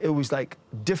 but it was, like,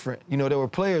 different. You know, there were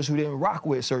players who didn't rock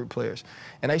with certain players.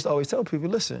 And I used to always tell people,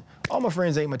 listen, all my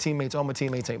friends ain't my teammates, all my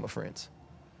teammates ain't my friends,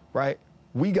 right?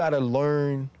 We got to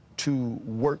learn to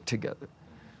work together.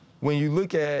 When you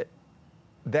look at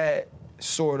that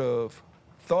sort of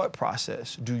thought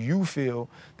process, do you feel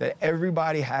that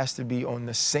everybody has to be on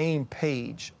the same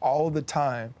page all the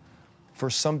time for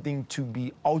something to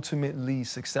be ultimately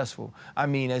successful? I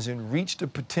mean, as in reach the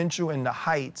potential and the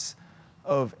heights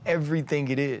of everything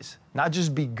it is, not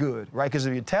just be good, right? Because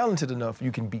if you're talented enough,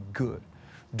 you can be good.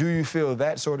 Do you feel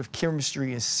that sort of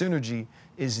chemistry and synergy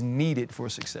is needed for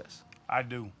success? I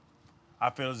do.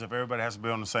 I feel as if everybody has to be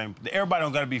on the same. Everybody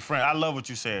don't got to be friends. I love what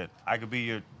you said. I could be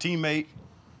your teammate.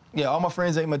 Yeah, all my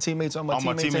friends ain't my teammates. All my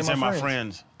teammates ain't my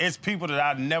friends. It's people that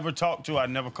I never talk to. I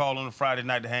never call on a Friday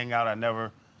night to hang out. I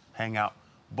never hang out.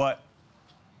 But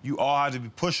you all have to be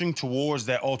pushing towards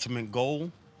that ultimate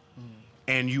goal,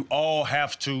 and you all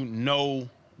have to know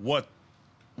what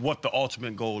the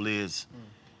ultimate goal is.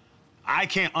 I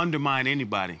can't undermine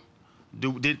anybody.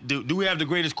 Do we have the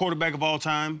greatest quarterback of all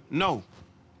time? No.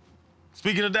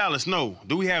 Speaking of Dallas, no.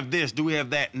 Do we have this? Do we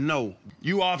have that? No.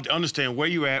 You all have to understand where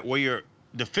you're at, where your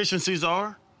deficiencies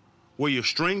are, where your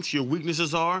strengths, your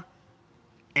weaknesses are,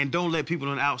 and don't let people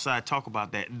on the outside talk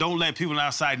about that. Don't let people on the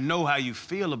outside know how you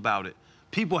feel about it.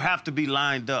 People have to be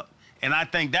lined up. And I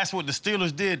think that's what the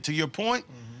Steelers did, to your point.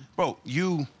 Bro,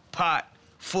 you, Pot,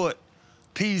 Foot,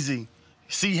 Peasy,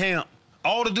 C-Hamp,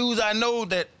 all the dudes I know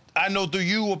through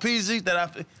you or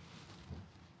Peasy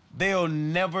they'll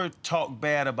never talk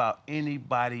bad about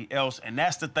anybody else. And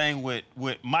that's the thing with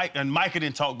Mike, and Micah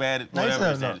didn't talk bad,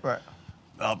 whatever. Right.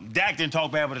 Dak didn't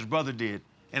talk bad, but his brother did,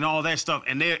 and all that stuff.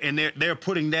 And they're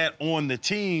putting that on the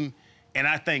team, and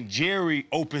I think Jerry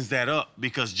opens that up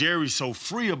because Jerry's so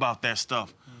free about that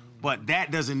stuff. But that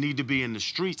doesn't need to be in the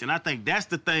streets, and I think that's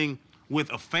the thing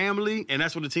with a family, and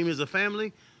that's what the team is, a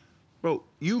family. Bro,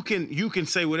 you can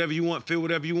say whatever you want, feel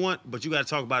whatever you want, but you got to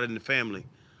talk about it in the family.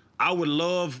 I would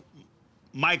love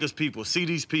Micah's people,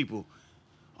 CD's people,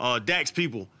 Dak's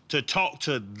people to talk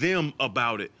to them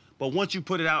about it. But once you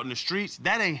put it out in the streets,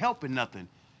 that ain't helping nothing.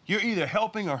 You're either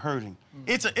helping or hurting.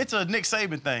 It's a Nick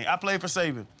Saban thing. I played for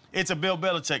Saban. It's a Bill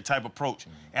Belichick type approach.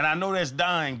 And I know that's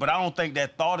dying, but I don't think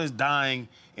that thought is dying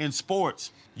in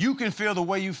sports. You can feel the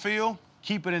way you feel,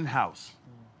 keep it in-house.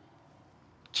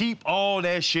 Keep all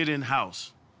that shit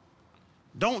in-house.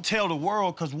 Don't tell the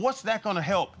world, because what's that gonna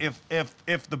help if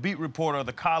the beat reporter or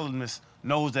the columnist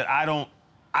knows that I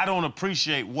don't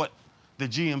appreciate what the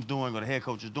GM's doing or the head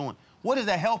coach is doing? What is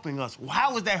that helping us?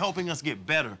 How is that helping us get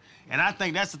better? And I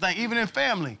think that's the thing, even in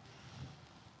family.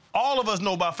 All of us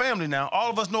know about family now. All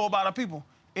of us know about our people.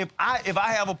 If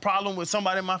I have a problem with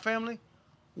somebody in my family,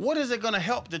 what is it gonna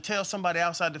help to tell somebody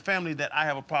outside the family that I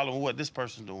have a problem with what this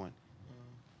person's doing?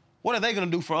 What are they gonna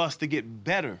do for us to get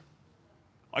better?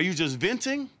 Are you just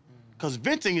venting? Because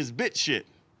venting is bitch shit.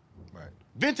 Right.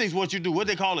 Venting's what you do. What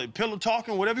they call it? Pillow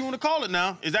talking, whatever you want to call it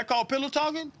now. Is that called pillow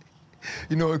talking?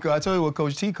 You know, I tell you what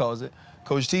Coach T calls it.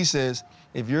 Coach T says,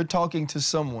 if you're talking to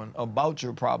someone about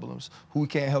your problems who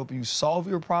can't help you solve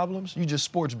your problems, you just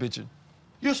sports bitching.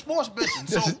 You're sports bitching.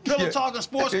 So pillow talking,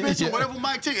 sports bitching, Yeah. whatever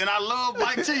Mike T. And I love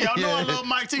Mike T. Y'all know I love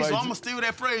Mike T. So Mike I'm T. gonna steal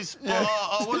that phrase.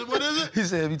 What is it? He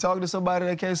said, if you're talking to somebody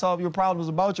that can't solve your problems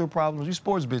about your problems, you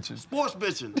sports bitches. Sports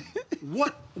bitching.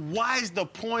 Why is the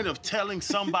point of telling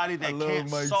somebody that love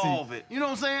can't Mike T. solve it? You know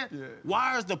what I'm saying? Yeah.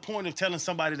 Why is the point of telling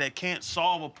somebody that can't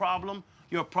solve a problem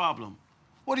your problem?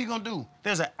 What are you gonna do?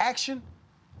 There's an action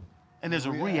and there's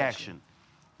a reaction.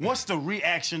 What's the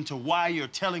reaction to why you're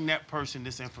telling that person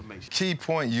this information? Key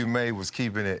point you made was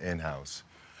keeping it in-house.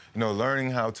 You know,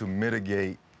 learning how to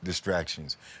mitigate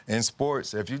distractions. In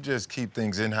sports, if you just keep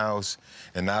things in-house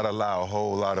and not allow a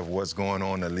whole lot of what's going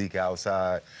on to leak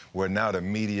outside, where now the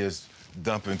media's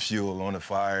dumping fuel on the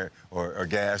fire or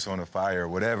gas on the fire or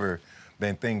whatever,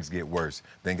 then things get worse.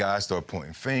 Then guys start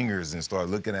pointing fingers and start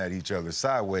looking at each other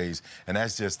sideways, and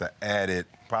that's just the added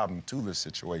problem to the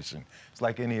situation. It's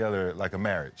like any other, like a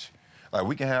marriage. Like,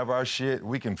 we can have our shit,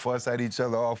 we can fuss at each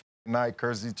other all night,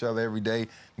 curse each other every day,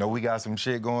 know we got some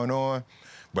shit going on,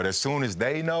 but as soon as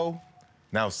they know,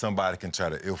 now somebody can try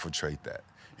to infiltrate that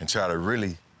and try to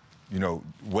really, you know,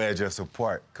 wedge us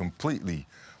apart completely.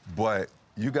 But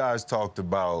you guys talked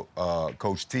about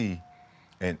Coach T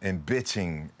and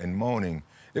bitching and moaning.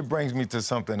 It brings me to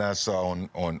something I saw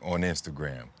on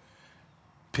Instagram.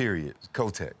 Period.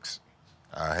 Kotex.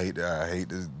 I hate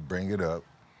to bring it up.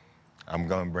 I'm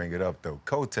gonna bring it up though.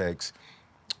 Kotex,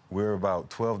 we're about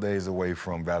 12 days away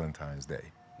from Valentine's Day,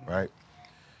 right?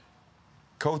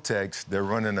 Kotex, they're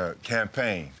running a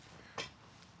campaign.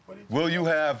 Will you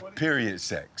have period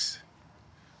sex?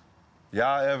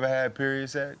 Y'all ever had period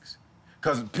sex?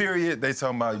 Because period, they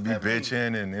talking about you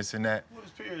bitching and this and that. What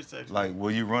is period sex? Like, will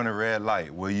you run a red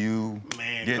light? Will you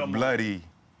get come bloody,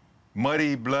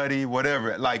 muddy, bloody,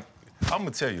 whatever? Like, I'm gonna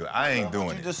tell you, I ain't doing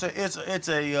You it. just said it's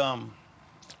a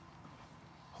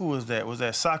who was that? Was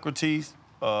that Socrates,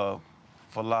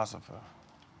 philosopher?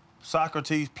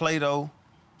 Socrates, Plato.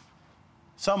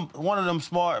 One of them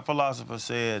smart philosophers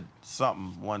said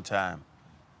something one time.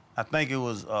 I think it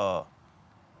was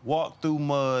walk through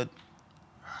mud,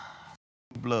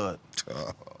 blood.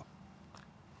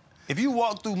 If you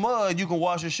walk through mud, you can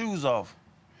wash your shoes off.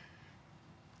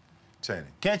 Channing,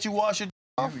 Can't you wash your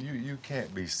off? you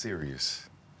can't be serious.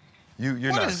 You're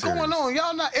What not is serious. going on?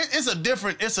 Y'all not. It's a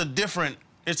different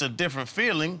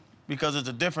feeling because it's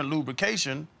a different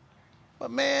lubrication. But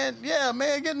man, yeah,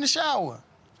 man, get in the shower.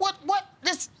 What?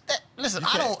 Listen,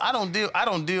 I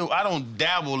don't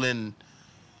dabble in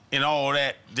all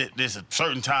that. There's a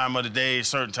certain time of the day,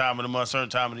 certain time of the month, certain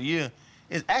time of the year.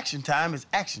 It's action time. It's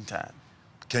action time.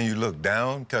 Can you look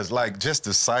down? Because, like, just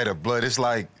the sight of blood, it's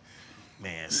like...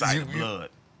 Man, sight of blood.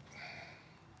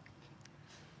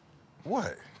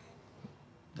 What?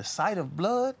 The sight of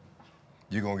blood?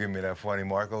 You gonna give me that funny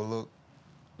Marco look?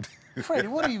 Freddie,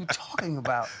 what are you talking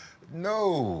about?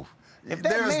 No. If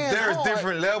that man's there's hard-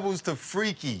 different levels to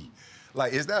freaky.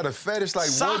 Like, is that a fetish? Like,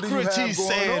 what do you have Socrates going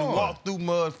said, on? walk through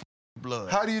mud for blood.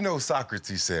 How do you know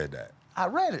Socrates said that? I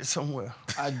read it somewhere.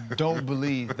 I don't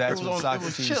believe that's It what was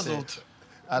Socrates chiseled. said.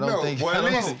 I don't think. Well, I at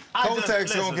don't least think-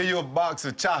 Kotex gonna give you a box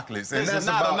of chocolates, and Listen, that's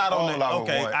not about on all that. I would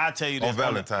Okay, want I'll tell you this. on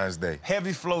Valentine's Day.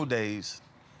 Heavy flow days,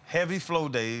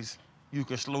 you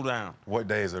can slow down. What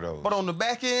days are those? But on the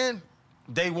back end,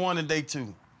 day 1 and day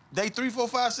 2. Day 3, 4,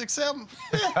 5, 6, 7.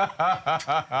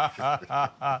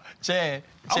 Chan.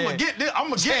 I'm gonna get this. I'm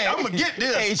gonna get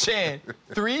this. Hey, Chan.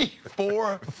 3,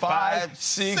 4, 5,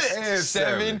 6, and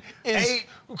 7 is 8.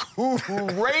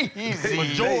 crazy.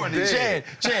 Majority. Chan.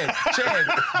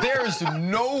 There's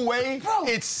no way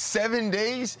it's 7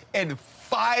 days and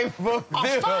 5 of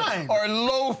them fine. are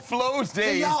low flow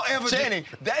days. y'all ever Channing,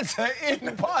 that's an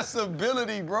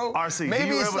impossibility, bro. RC, do Maybe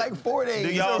you it's ever- like 4 days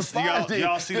do y'all- or 5 do days.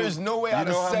 y'all see There's those- no way You out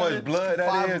know of how 7, much blood that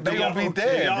 5 is? They days. gonna be Do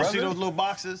dead, y'all brother. see those little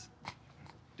boxes?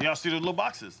 Do y'all see those little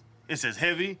boxes? It says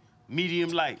heavy,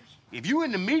 medium, light. If you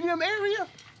in the medium area,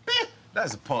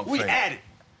 That's a pump we fake. at it.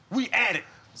 We at it.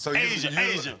 So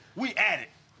Asia. We at it.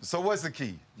 So what's the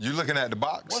key? You looking at the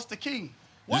box? What's the key?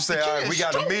 You say, all right, we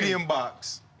got a medium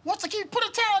box. What's the key? Put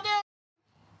a towel down.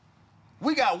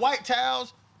 We got white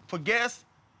towels for guests,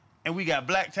 and we got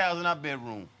black towels in our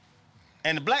bedroom.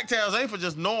 And the black towels ain't for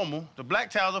just normal. The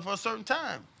black towels are for a certain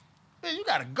time. Man, you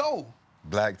gotta go.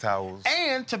 Black towels.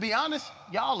 And to be honest,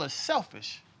 y'all are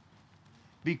selfish.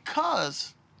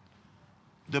 Because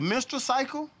the menstrual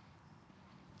cycle,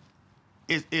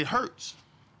 it hurts.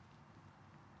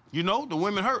 You know, the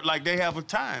women hurt like they have a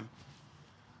time.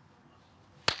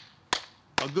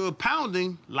 A good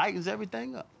pounding lightens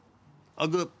everything up. A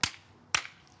good.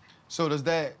 So does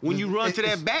that? When you run to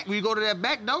that back, when you go to that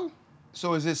back door.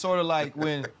 So is it sort of like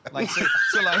when, like, so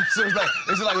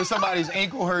it's like when somebody's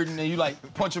ankle hurting and you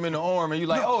like punch them in the arm and you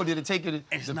like, oh, did it take the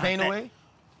pain away?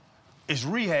 It's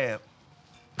rehab.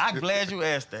 I'm glad you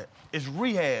asked that. It's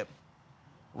rehab,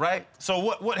 right? So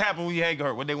what happened when your ankle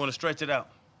hurt? When they want to stretch it out?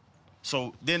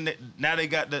 So then now they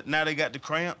got the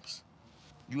cramps.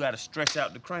 You got to stretch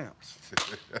out the cramps.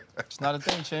 It's not a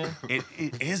thing, Chan. It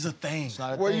is a thing. It's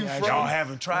not a Where thing. you from? Y'all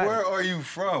haven't tried Where it. are you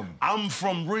from? I'm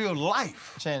from real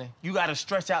life. Channing. You got to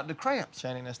stretch out the cramps.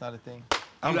 Channing, that's not a thing.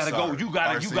 I'm sorry. You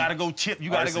gotta go chip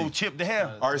the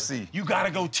hair. RC. You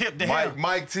gotta go tip the hair.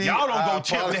 Mike T. Y'all don't go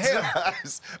tip the hair.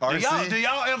 RC. Do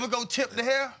y'all ever go tip the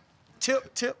hair?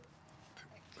 Tip.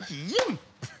 You.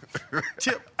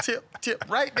 Tip.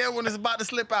 Right there when it's about to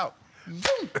slip out.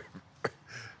 You.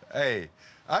 Hey,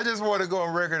 I just want to go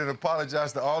on record and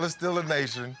apologize to all the Steeler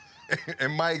Nation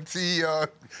and Mike T.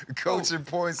 Coaching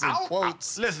points and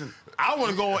quotes. Listen, I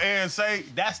want to go on air and say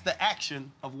that's the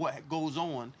action of what goes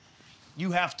on.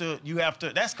 You have to,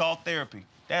 that's called therapy.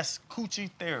 That's coochie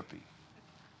therapy.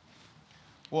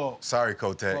 Well, sorry,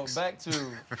 Kotex. Well, back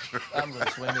to, I'm going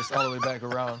to swing this all the way back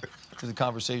around to the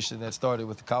conversation that started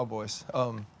with the Cowboys.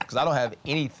 Because I don't have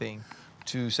anything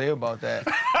to say about that.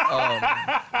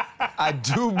 I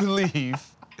do believe,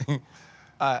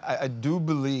 I do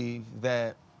believe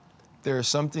that there's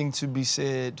something to be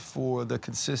said for the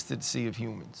consistency of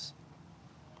humans.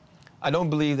 I don't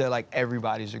believe that like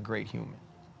everybody's a great human.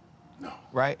 No.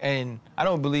 Right? And I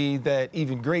don't believe that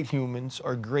even great humans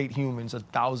are great humans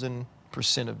 1,000%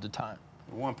 of the time.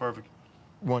 One perfect.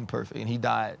 And he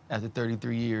died after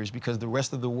 33 years because the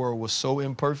rest of the world was so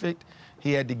imperfect,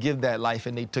 he had to give that life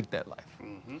and they took that life.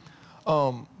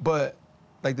 Mm-hmm. But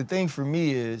like the thing for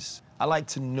me is I like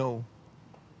to know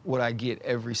what I get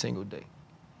every single day.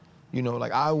 You know,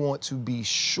 like I want to be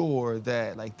sure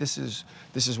that like this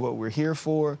is what we're here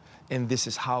for and this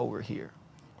is how we're here.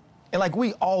 And like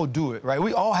we all do it, right?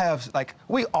 We all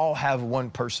have one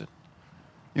person.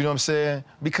 You know what I'm saying?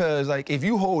 Because like if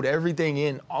you hold everything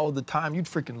in all the time, you'd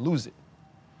freaking lose it.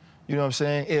 You know what I'm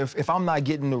saying? If I'm not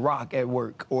getting the rock at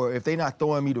work or if they not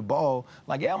throwing me the ball,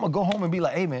 like yeah, I'm gonna go home and be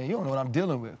like, hey man, you don't know what I'm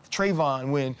dealing with.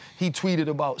 Trayvon, when he tweeted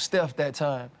about Steph that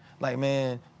time, like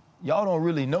man, y'all don't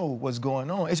really know what's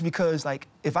going on. It's because like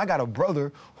if I got a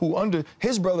brother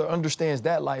his brother understands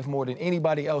that life more than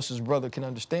anybody else's brother can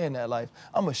understand that life,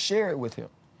 I'm gonna share it with him,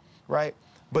 right?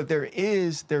 But there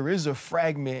is a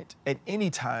fragment at any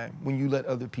time when you let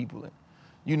other people in.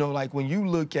 You know, like when you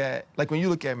look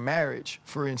at marriage,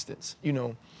 for instance, you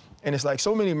know, and it's like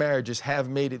so many marriages have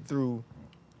made it through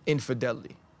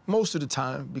infidelity. Most of the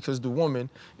time because the woman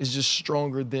is just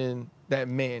stronger than that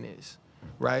man is,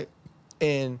 right?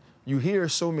 And you hear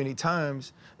so many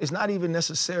times, it's not even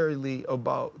necessarily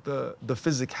about the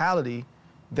physicality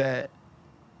that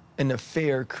an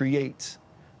affair creates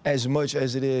as much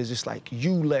as it is just like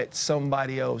you let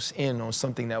somebody else in on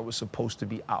something that was supposed to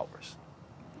be ours,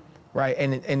 right?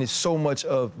 And it's so much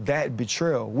of that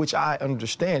betrayal, which I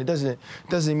understand. It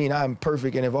doesn't mean I'm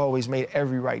perfect and have always made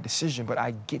every right decision, but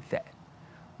I get that.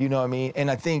 You know what I mean? And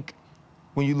I think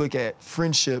when you look at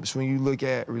friendships, when you look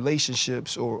at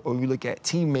relationships, or you look at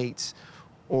teammates,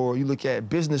 or you look at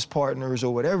business partners,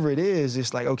 or whatever it is,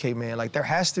 it's like, okay, man, like there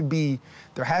has to be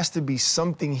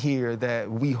something here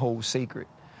that we hold sacred.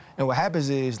 And what happens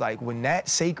is like when that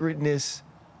sacredness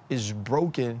is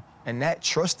broken and that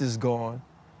trust is gone,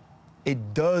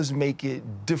 it does make it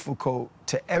difficult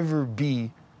to ever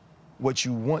be what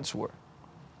you once were,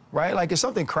 right? Like if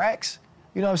something cracks,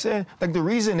 you know what I'm saying? Like the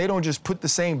reason they don't just put the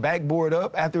same backboard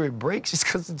up after it breaks is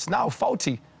because it's now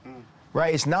faulty,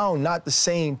 right? It's now not the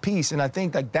same piece. And I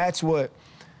think like that's what,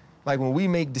 like when we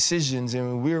make decisions and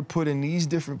when we're put in these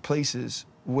different places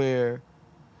where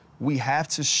we have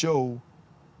to show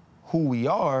who we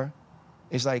are,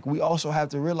 it's like we also have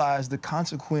to realize the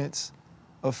consequence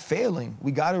of failing.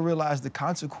 We gotta realize the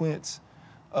consequence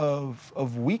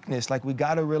of weakness. Like we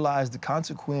gotta realize the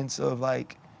consequence of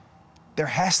like, there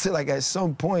has to, like at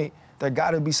some point, there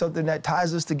got to be something that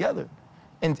ties us together.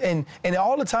 And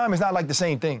all the time, it's not like the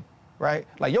same thing, right?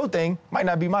 Like your thing might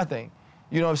not be my thing.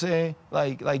 You know what I'm saying?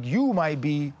 Like you might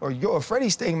be, or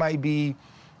Freddie's thing might be,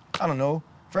 I don't know.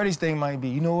 Freddie's thing might be,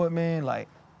 you know what, man? Like,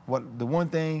 the one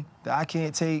thing that I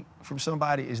can't take from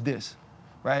somebody is this,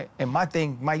 right? And my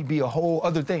thing might be a whole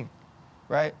other thing,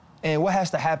 right? And what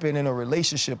has to happen in a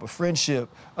relationship, a friendship,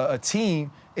 a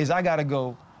team, is I gotta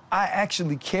go, I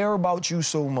actually care about you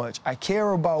so much. I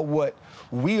care about what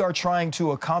we are trying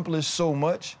to accomplish so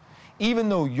much. Even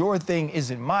though your thing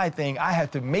isn't my thing, I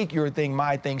have to make your thing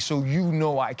my thing so you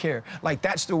know I care. Like,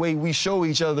 that's the way we show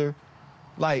each other,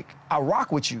 like, I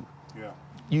rock with you. Yeah.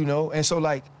 You know? And so,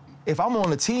 like, if I'm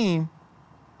on a team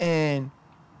and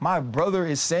my brother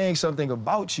is saying something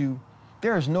about you,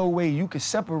 there is no way you could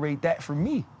separate that from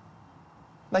me.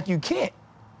 Like, you can't.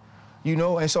 You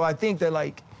know? And so I think that,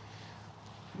 like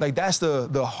that's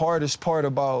the hardest part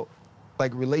about,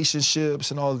 like, relationships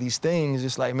and all these things.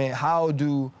 It's like, man, how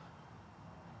do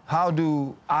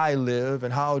I live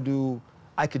and how do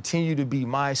I continue to be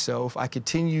myself? I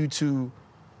continue to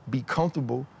be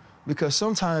comfortable, because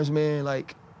sometimes, man,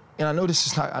 like, and I know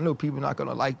I know people are not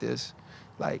gonna like this,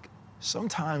 like,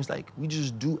 sometimes, like, we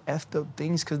just do effed up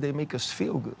things because they make us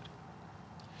feel good.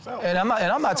 And I'm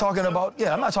not talking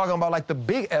about like the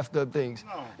big effed up things.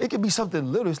 No. It could be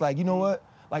something little. It's like, you know what?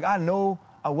 Like, I know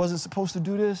I wasn't supposed to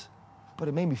do this, but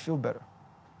it made me feel better.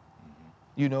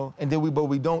 You know? And then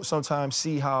we don't sometimes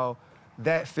see how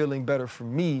that feeling better for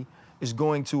me is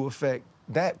going to affect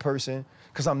that person,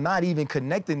 because I'm not even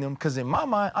connecting them, because in my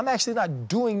mind, I'm actually not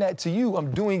doing that to you,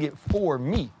 I'm doing it for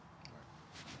me.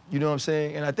 You know what I'm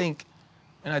saying? And I think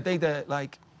that,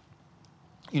 like,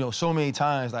 you know, so many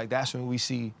times, like, that's when we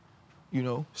see, you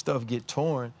know, stuff get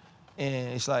torn. And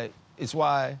it's like, it's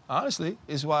why,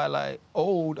 like,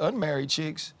 old, unmarried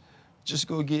chicks just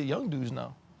go get young dudes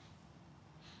now.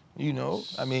 You know,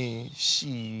 I mean,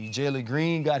 Jalen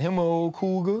Green got him an old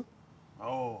cougar.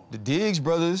 Oh. The Diggs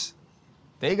brothers,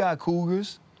 they got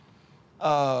cougars.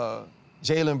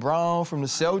 Jaylen Brown from the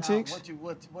Celtics.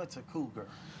 What's a cougar?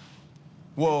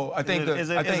 Well, I think is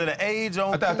it an age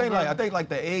on? I think like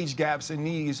the age gaps in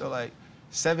these are like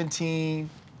 17,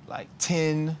 like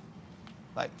 10,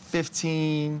 like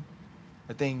 15.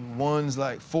 I think one's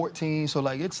like 14. So,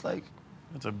 like, it's like,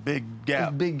 it's a big gap.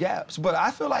 it's big gaps. But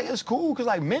I feel like it's cool, because,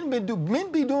 like, men be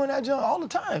doing that junk all the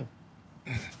time.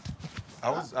 I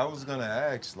was gonna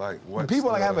ask, like, what People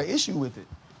like have an issue with it.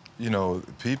 You know,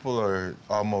 people are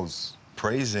almost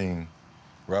praising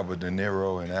Robert De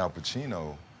Niro and Al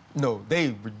Pacino. No,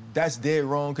 that's dead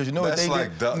wrong, because you know That's what they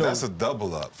like did? that's a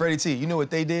double up. Freddie T, you know what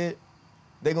they did?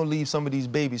 They gonna leave some of these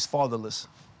babies fatherless,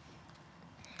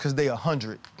 because they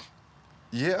 100.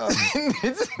 Yeah.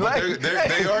 It's But like,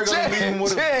 they are gonna leave them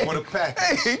with a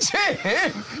package. Hey,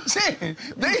 Jen,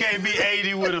 You can't be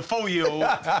 80 with a 4-year-old.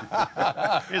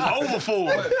 It's over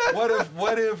 4.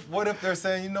 What if they're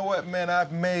saying, you know what, man,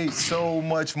 I've made so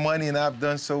much money and I've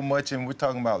done so much, and we're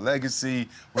talking about legacy,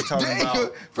 we're talking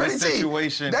about Freddie this T,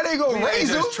 situation. that ain't gonna We raise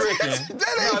just them. tricking.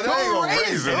 That ain't gonna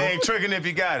raise It them. ain't tricking if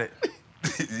you got it.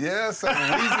 Yeah,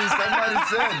 somebody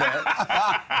said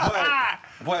that.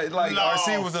 But like No.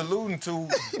 RC was alluding to,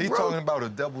 he's talking about a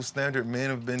double standard. Men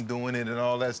have been doing it and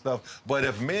all that stuff. But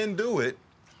if men do it,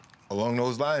 along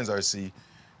those lines, RC,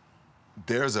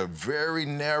 there's a very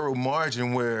narrow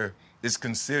margin where it's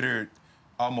considered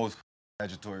almost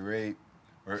statutory rape.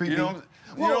 Or, you know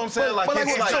what I'm saying? Like, but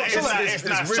it's not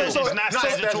real. so- it's not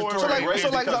statutory rape. So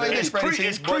like this, Freddie T.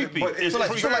 It's creepy. But it's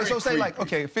So say, like,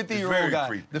 creepy. okay, It's 50-year-old very guy.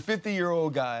 creepy. The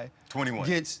 50-year-old guy 21.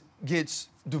 gets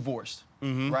divorced,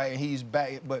 right? And he's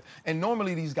back, and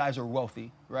normally these guys are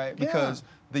wealthy, right? Because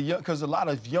because a lot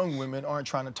of young women aren't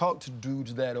trying to talk to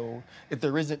dudes that old if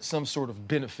there isn't some sort of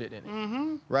benefit in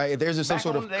it, right? If there's some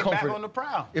sort of comfort. Back on the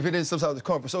prowl. If it is some sort of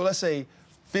comfort. So let's say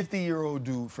 50-year-old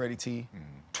dude, Freddie T,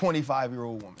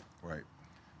 25-year-old woman,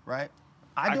 right?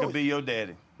 I could be your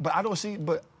daddy. But I don't see.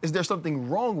 But is there something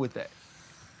wrong with that?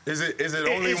 Is it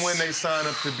only when they sign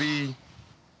up to be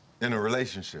in a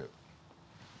relationship?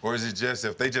 Or is it just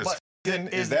if they just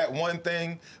is that one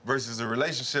thing versus a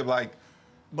relationship? Like,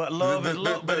 But love is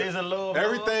love. But isn't love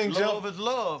everything love? Love is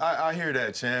love. I hear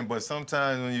that, Chan, but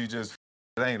sometimes when you just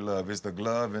it ain't love. It's the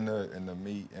glove and the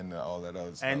meat and all that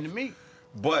other stuff. And the meat.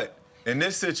 But in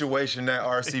this situation that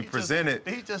RC presented,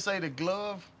 Did he just say the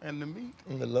glove and the meat?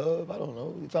 And the love, I don't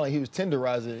know. It felt like he was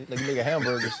tenderizing, like making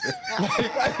hamburgers.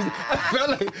 I felt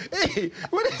like, hey,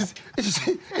 what is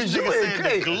you in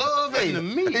the glove and the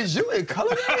meat? Is you in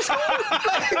culinary school?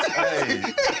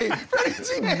 Hey,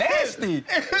 Freddie, nasty.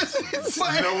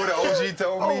 you know what an OG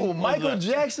told me? Oh, Michael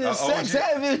Jackson, sex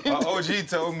having. OG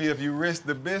told me if you risk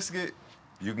the biscuit,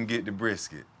 you can get the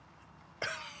brisket.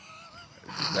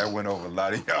 That went over a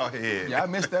lot of y'all head. Yeah, I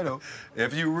missed that though.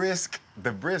 If you risk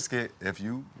the brisket, if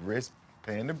you risk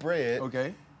paying the bread,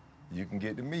 Okay. you can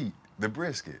get the meat, the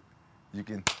brisket. You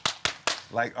can,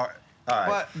 like, all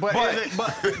right.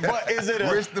 But is it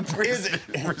a risk the brisket?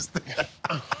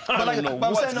 I don't know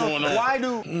what's going on. Why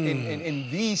do in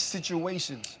these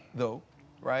situations though,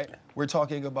 right? We're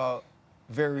talking about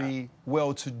very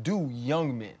well-to-do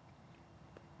young men,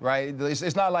 right?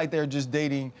 It's not like they're just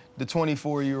dating the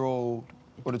 24-year-old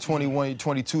or the 21,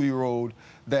 22-year-old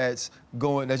that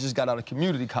just got out of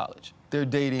community college. They're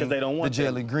dating they don't want the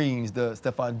Jalen Greens, the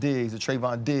Stephon Diggs, the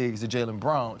Trayvon Diggs, the Jalen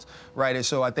Browns, right? And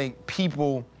so I think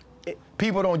people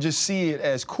don't just see it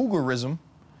as cougarism,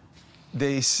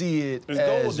 they see it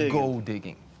as gold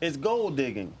digging. It's gold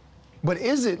digging. But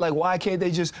is it, like, why can't they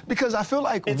just, because I feel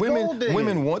like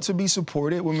women want to be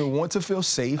supported, women want to feel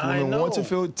safe, women want to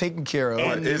feel taken care of.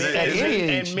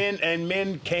 And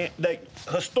men can't, like,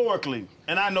 historically,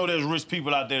 and I know there's rich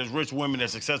people out there, there's rich women,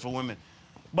 there's successful women,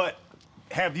 but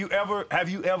have y'all ever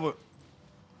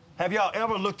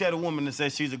looked at a woman and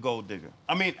said she's a gold digger?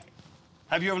 I mean,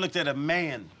 have you ever looked at a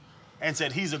man and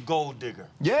said he's a gold digger?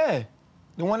 Yeah,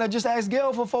 the one that just asked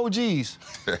Gail for 4 G's.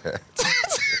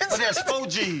 But there's 4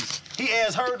 G's. He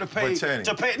asked her to pay.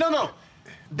 No.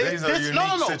 These are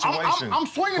unique situations. I'm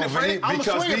swinging it, Freddie.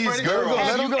 Because these girls.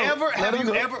 Have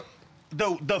you ever?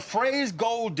 The phrase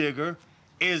 "gold digger"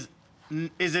 is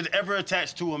it ever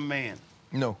attached to a man?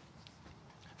 No.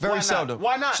 Very seldom.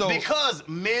 Why not? Because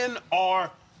men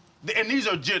are. And these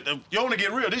are you want to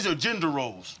get real. These are gender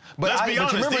roles. Let's be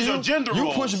honest. These are gender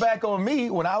roles. You pushed back on me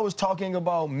when I was talking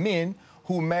about men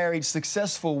who married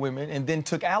successful women and then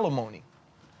took alimony.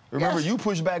 Remember, you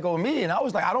pushed back on me, and I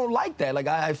was like, I don't like that. Like,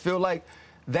 I feel like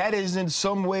that is in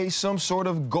some way some sort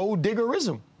of gold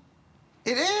diggerism.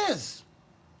 It is.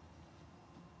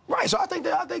 Right. So I think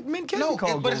men can be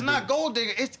called but it's not gold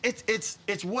digger.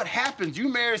 It's what happens. You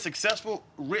marry a successful,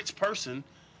 rich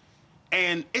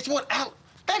and it's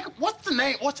what's the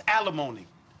name? What's alimony?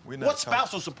 What's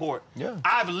spousal support? Yeah.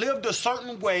 I've lived a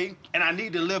certain way, and I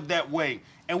need to live that way.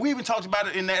 And we even talked about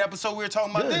it in that episode we were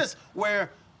talking about this,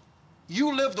 where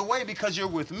you live the way because you're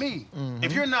with me. Mm-hmm.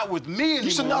 If you're not with me anymore, you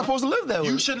should not supposed to live that way.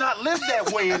 You should not live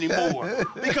that way anymore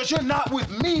because you're not with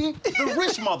me, the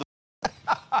rich mother.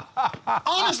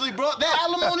 Honestly, bro, that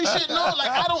alimony shit, no, like,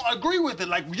 I don't agree with it.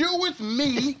 Like, you're with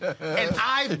me, and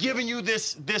I've given you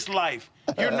this life.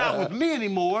 You're not with me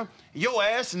anymore. Your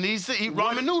ass needs to eat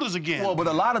ramen noodles again. Well, but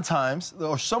a lot of times,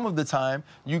 or some of the time,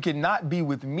 you cannot be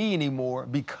with me anymore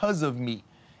because of me.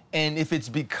 And if it's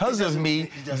because of me,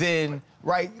 then,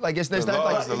 right, like, it's not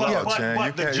like...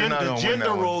 But the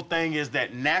gender role thing is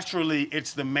that naturally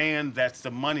it's the man that's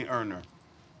the money earner.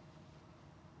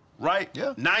 Right?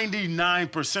 Yeah.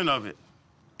 99% of it.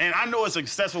 And I know it's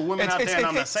successful women out there, and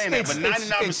I'm not saying that, but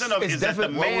 99% of it is that the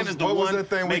man is the one making the money. What was the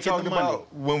thing we talked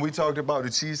about when we talked about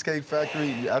the Cheesecake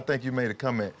Factory? I think you made a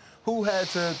comment. Who had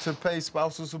to pay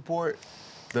spousal support?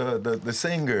 The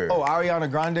singer. Oh, Ariana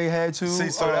Grande had to. See,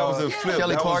 so that was a flip.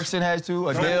 Kelly Clarkson had to.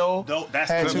 Adele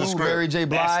had to. Mary J.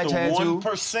 Blige had to.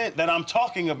 That's the 1% that I'm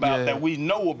talking about that we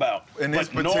know about. In this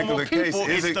particular case,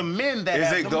 it's the men that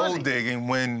have the money. Is it gold digging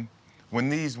when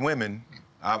these women,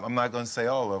 I'm not going to say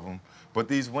all of them, but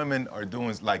these women are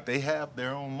doing, like, they have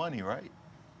their own money, right?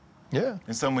 Yeah.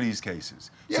 In some of these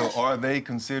cases. Yes. So are they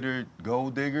considered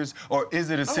gold diggers? Or is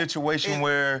it a situation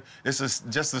where it's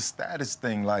just a status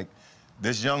thing, like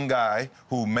this young guy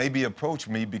who maybe approached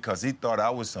me because he thought I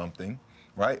was something,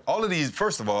 right? All of these,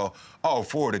 first of all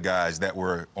 4 of the guys that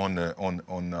were on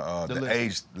the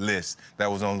age list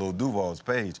that was on Lil Duval's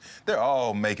page, they're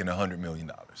all making $100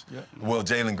 million. Yeah. Well,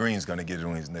 Jalen Green's gonna get it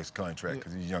on his next contract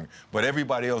because he's younger. But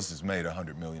everybody else has made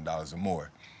 $100 million or more.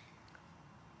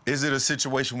 Is it a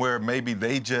situation where maybe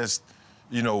they just,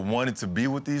 wanted to be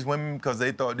with these women because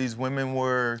they thought these women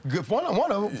were good? One of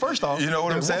them, first off, you know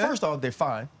what I'm saying? First off, they're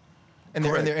fine, and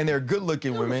they're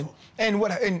good-looking women.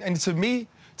 And to me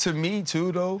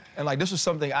too, though, and like this was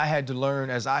something I had to learn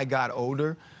as I got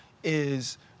older,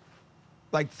 is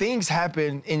like things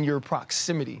happen in your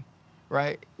proximity,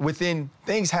 right?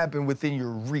 Things happen within your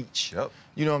reach. Yep.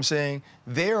 You know what I'm saying?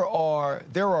 There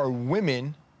are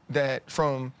women that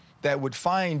from that would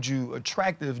find you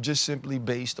attractive just simply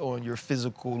based on your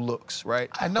physical looks, right?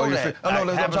 I know that. It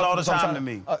happens all the time to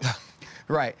me.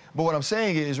 Right. But what I'm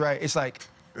saying is, right, it's like,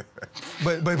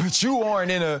 but you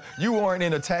aren't in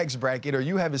a tax bracket, or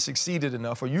you haven't succeeded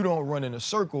enough, or you don't run in a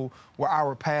circle where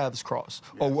our paths cross,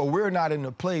 or we're not in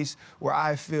a place where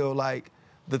I feel like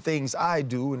the things I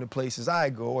do and the places I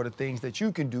go, or the things that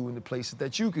you can do and the places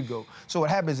that you could go. So what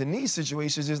happens in these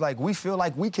situations is like we feel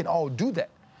like we can all do that,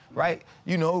 right?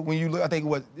 You know, when you look, I think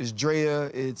it's Drea,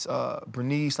 it's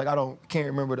Bernice, like can't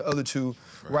remember the other two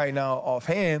right now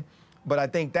offhand, but I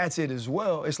think that's it as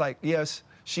well. It's like, yes,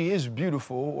 she is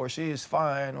beautiful, or she is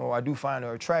fine, or I do find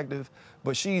her attractive,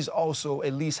 but she's also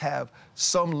at least have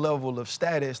some level of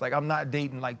status. Like, I'm not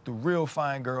dating like the real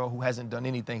fine girl who hasn't done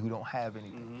anything, who don't have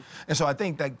anything. Mm-hmm. And so I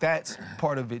think that that's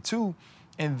part of it too.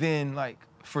 And then like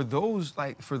for those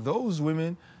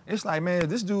women, it's like, man, if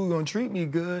this dude gonna treat me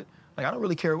good, like, I don't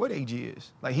really care what age he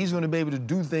is. Like, he's gonna be able to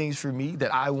do things for me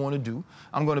that I wanna do.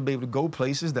 I'm gonna be able to go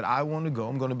places that I wanna go.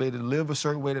 I'm gonna be able to live a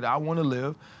certain way that I wanna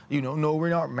live. You know, no, we're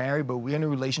not married, but we're in a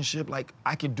relationship. Like,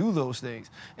 I can do those things.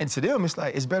 And to them, it's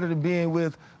like, it's better than being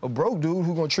with a broke dude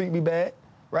who's gonna treat me bad,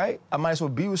 right? I might as well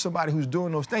be with somebody who's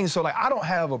doing those things. So, like, I don't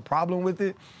have a problem with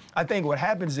it. I think what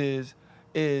happens is,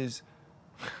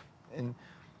 and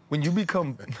when you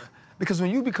become, because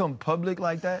when you become public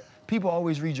like that, people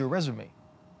always read your resume.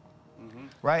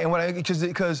 Right, and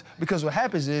because what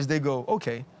happens is they go,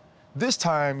 okay, this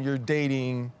time you're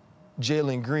dating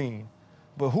Jalen Green,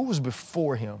 but who was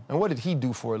before him, and what did he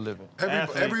do for a living?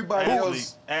 Everybody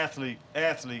else, everyone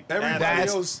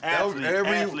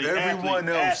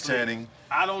else, Channing.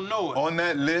 I don't know it. On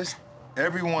that list,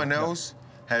 everyone else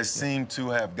has seemed to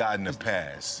have gotten a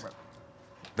pass. Right.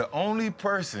 The only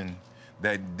person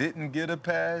that didn't get a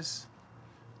pass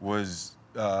was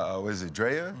it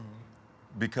Drea? Mm-hmm.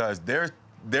 Because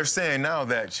they're saying now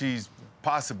that she's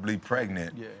possibly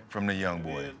pregnant from the young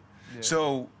boy. Yeah.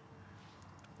 So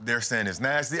they're saying it's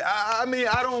nasty. I mean,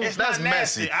 I don't. It's that's not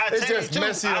nasty. messy. It's just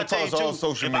messy across all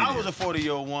social media. If I was a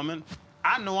 40-year-old woman,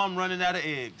 I know I'm running out of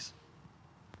eggs.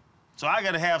 So I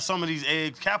got to have some of these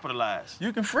eggs capitalized.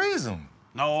 You can freeze them.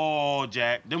 No,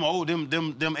 Jack. Them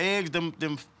eggs,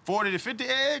 them 40 to 50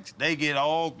 eggs, they get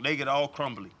all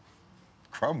crumbly.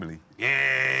 Crumbly?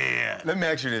 Yeah. Let me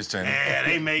ask you this, Channing. Yeah,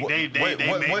 they make.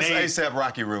 What's A$AP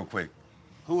Rocky, real quick?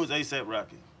 Who is A$AP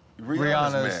Rocky?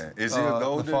 Rihanna's man. Is he a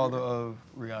gold digger? The father of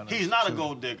Rihanna. He's not a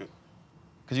gold digger.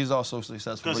 Because he's also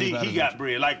successful. Because he got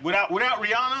bread. Like, without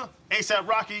Rihanna, A$AP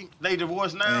Rocky, they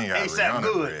divorced now. A$AP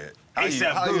good. How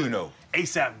you know?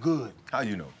 A$AP good. How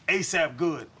you know? A$AP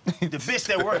good. The bitch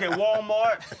that work at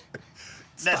Walmart,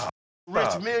 that's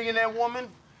rich millionaire woman,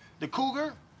 the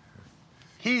Cougar,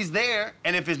 he's there,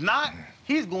 and if it's not,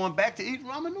 he's going back to eat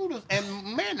ramen noodles and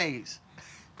mayonnaise.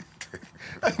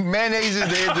 Mayonnaise is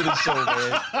the end of the show,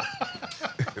 man.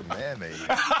 Mayonnaise.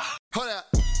 Hold up,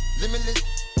 limitless.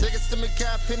 Take a stomach,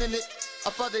 got a pin in it. I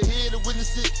fought the head to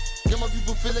witness it. Get my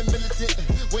people feeling militant.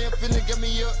 Way I'm feeling, get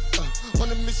me up. On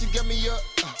the mission, get me up.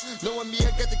 Knowing me,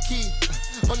 I got the key.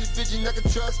 Only vision I can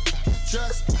trust.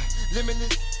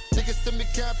 Limitless. Take a stomach,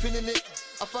 got a pin in it.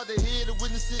 I fought the head to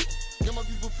witness it. Get my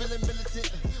people feeling militant.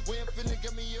 Way I'm feeling,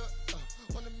 get me up.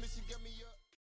 On the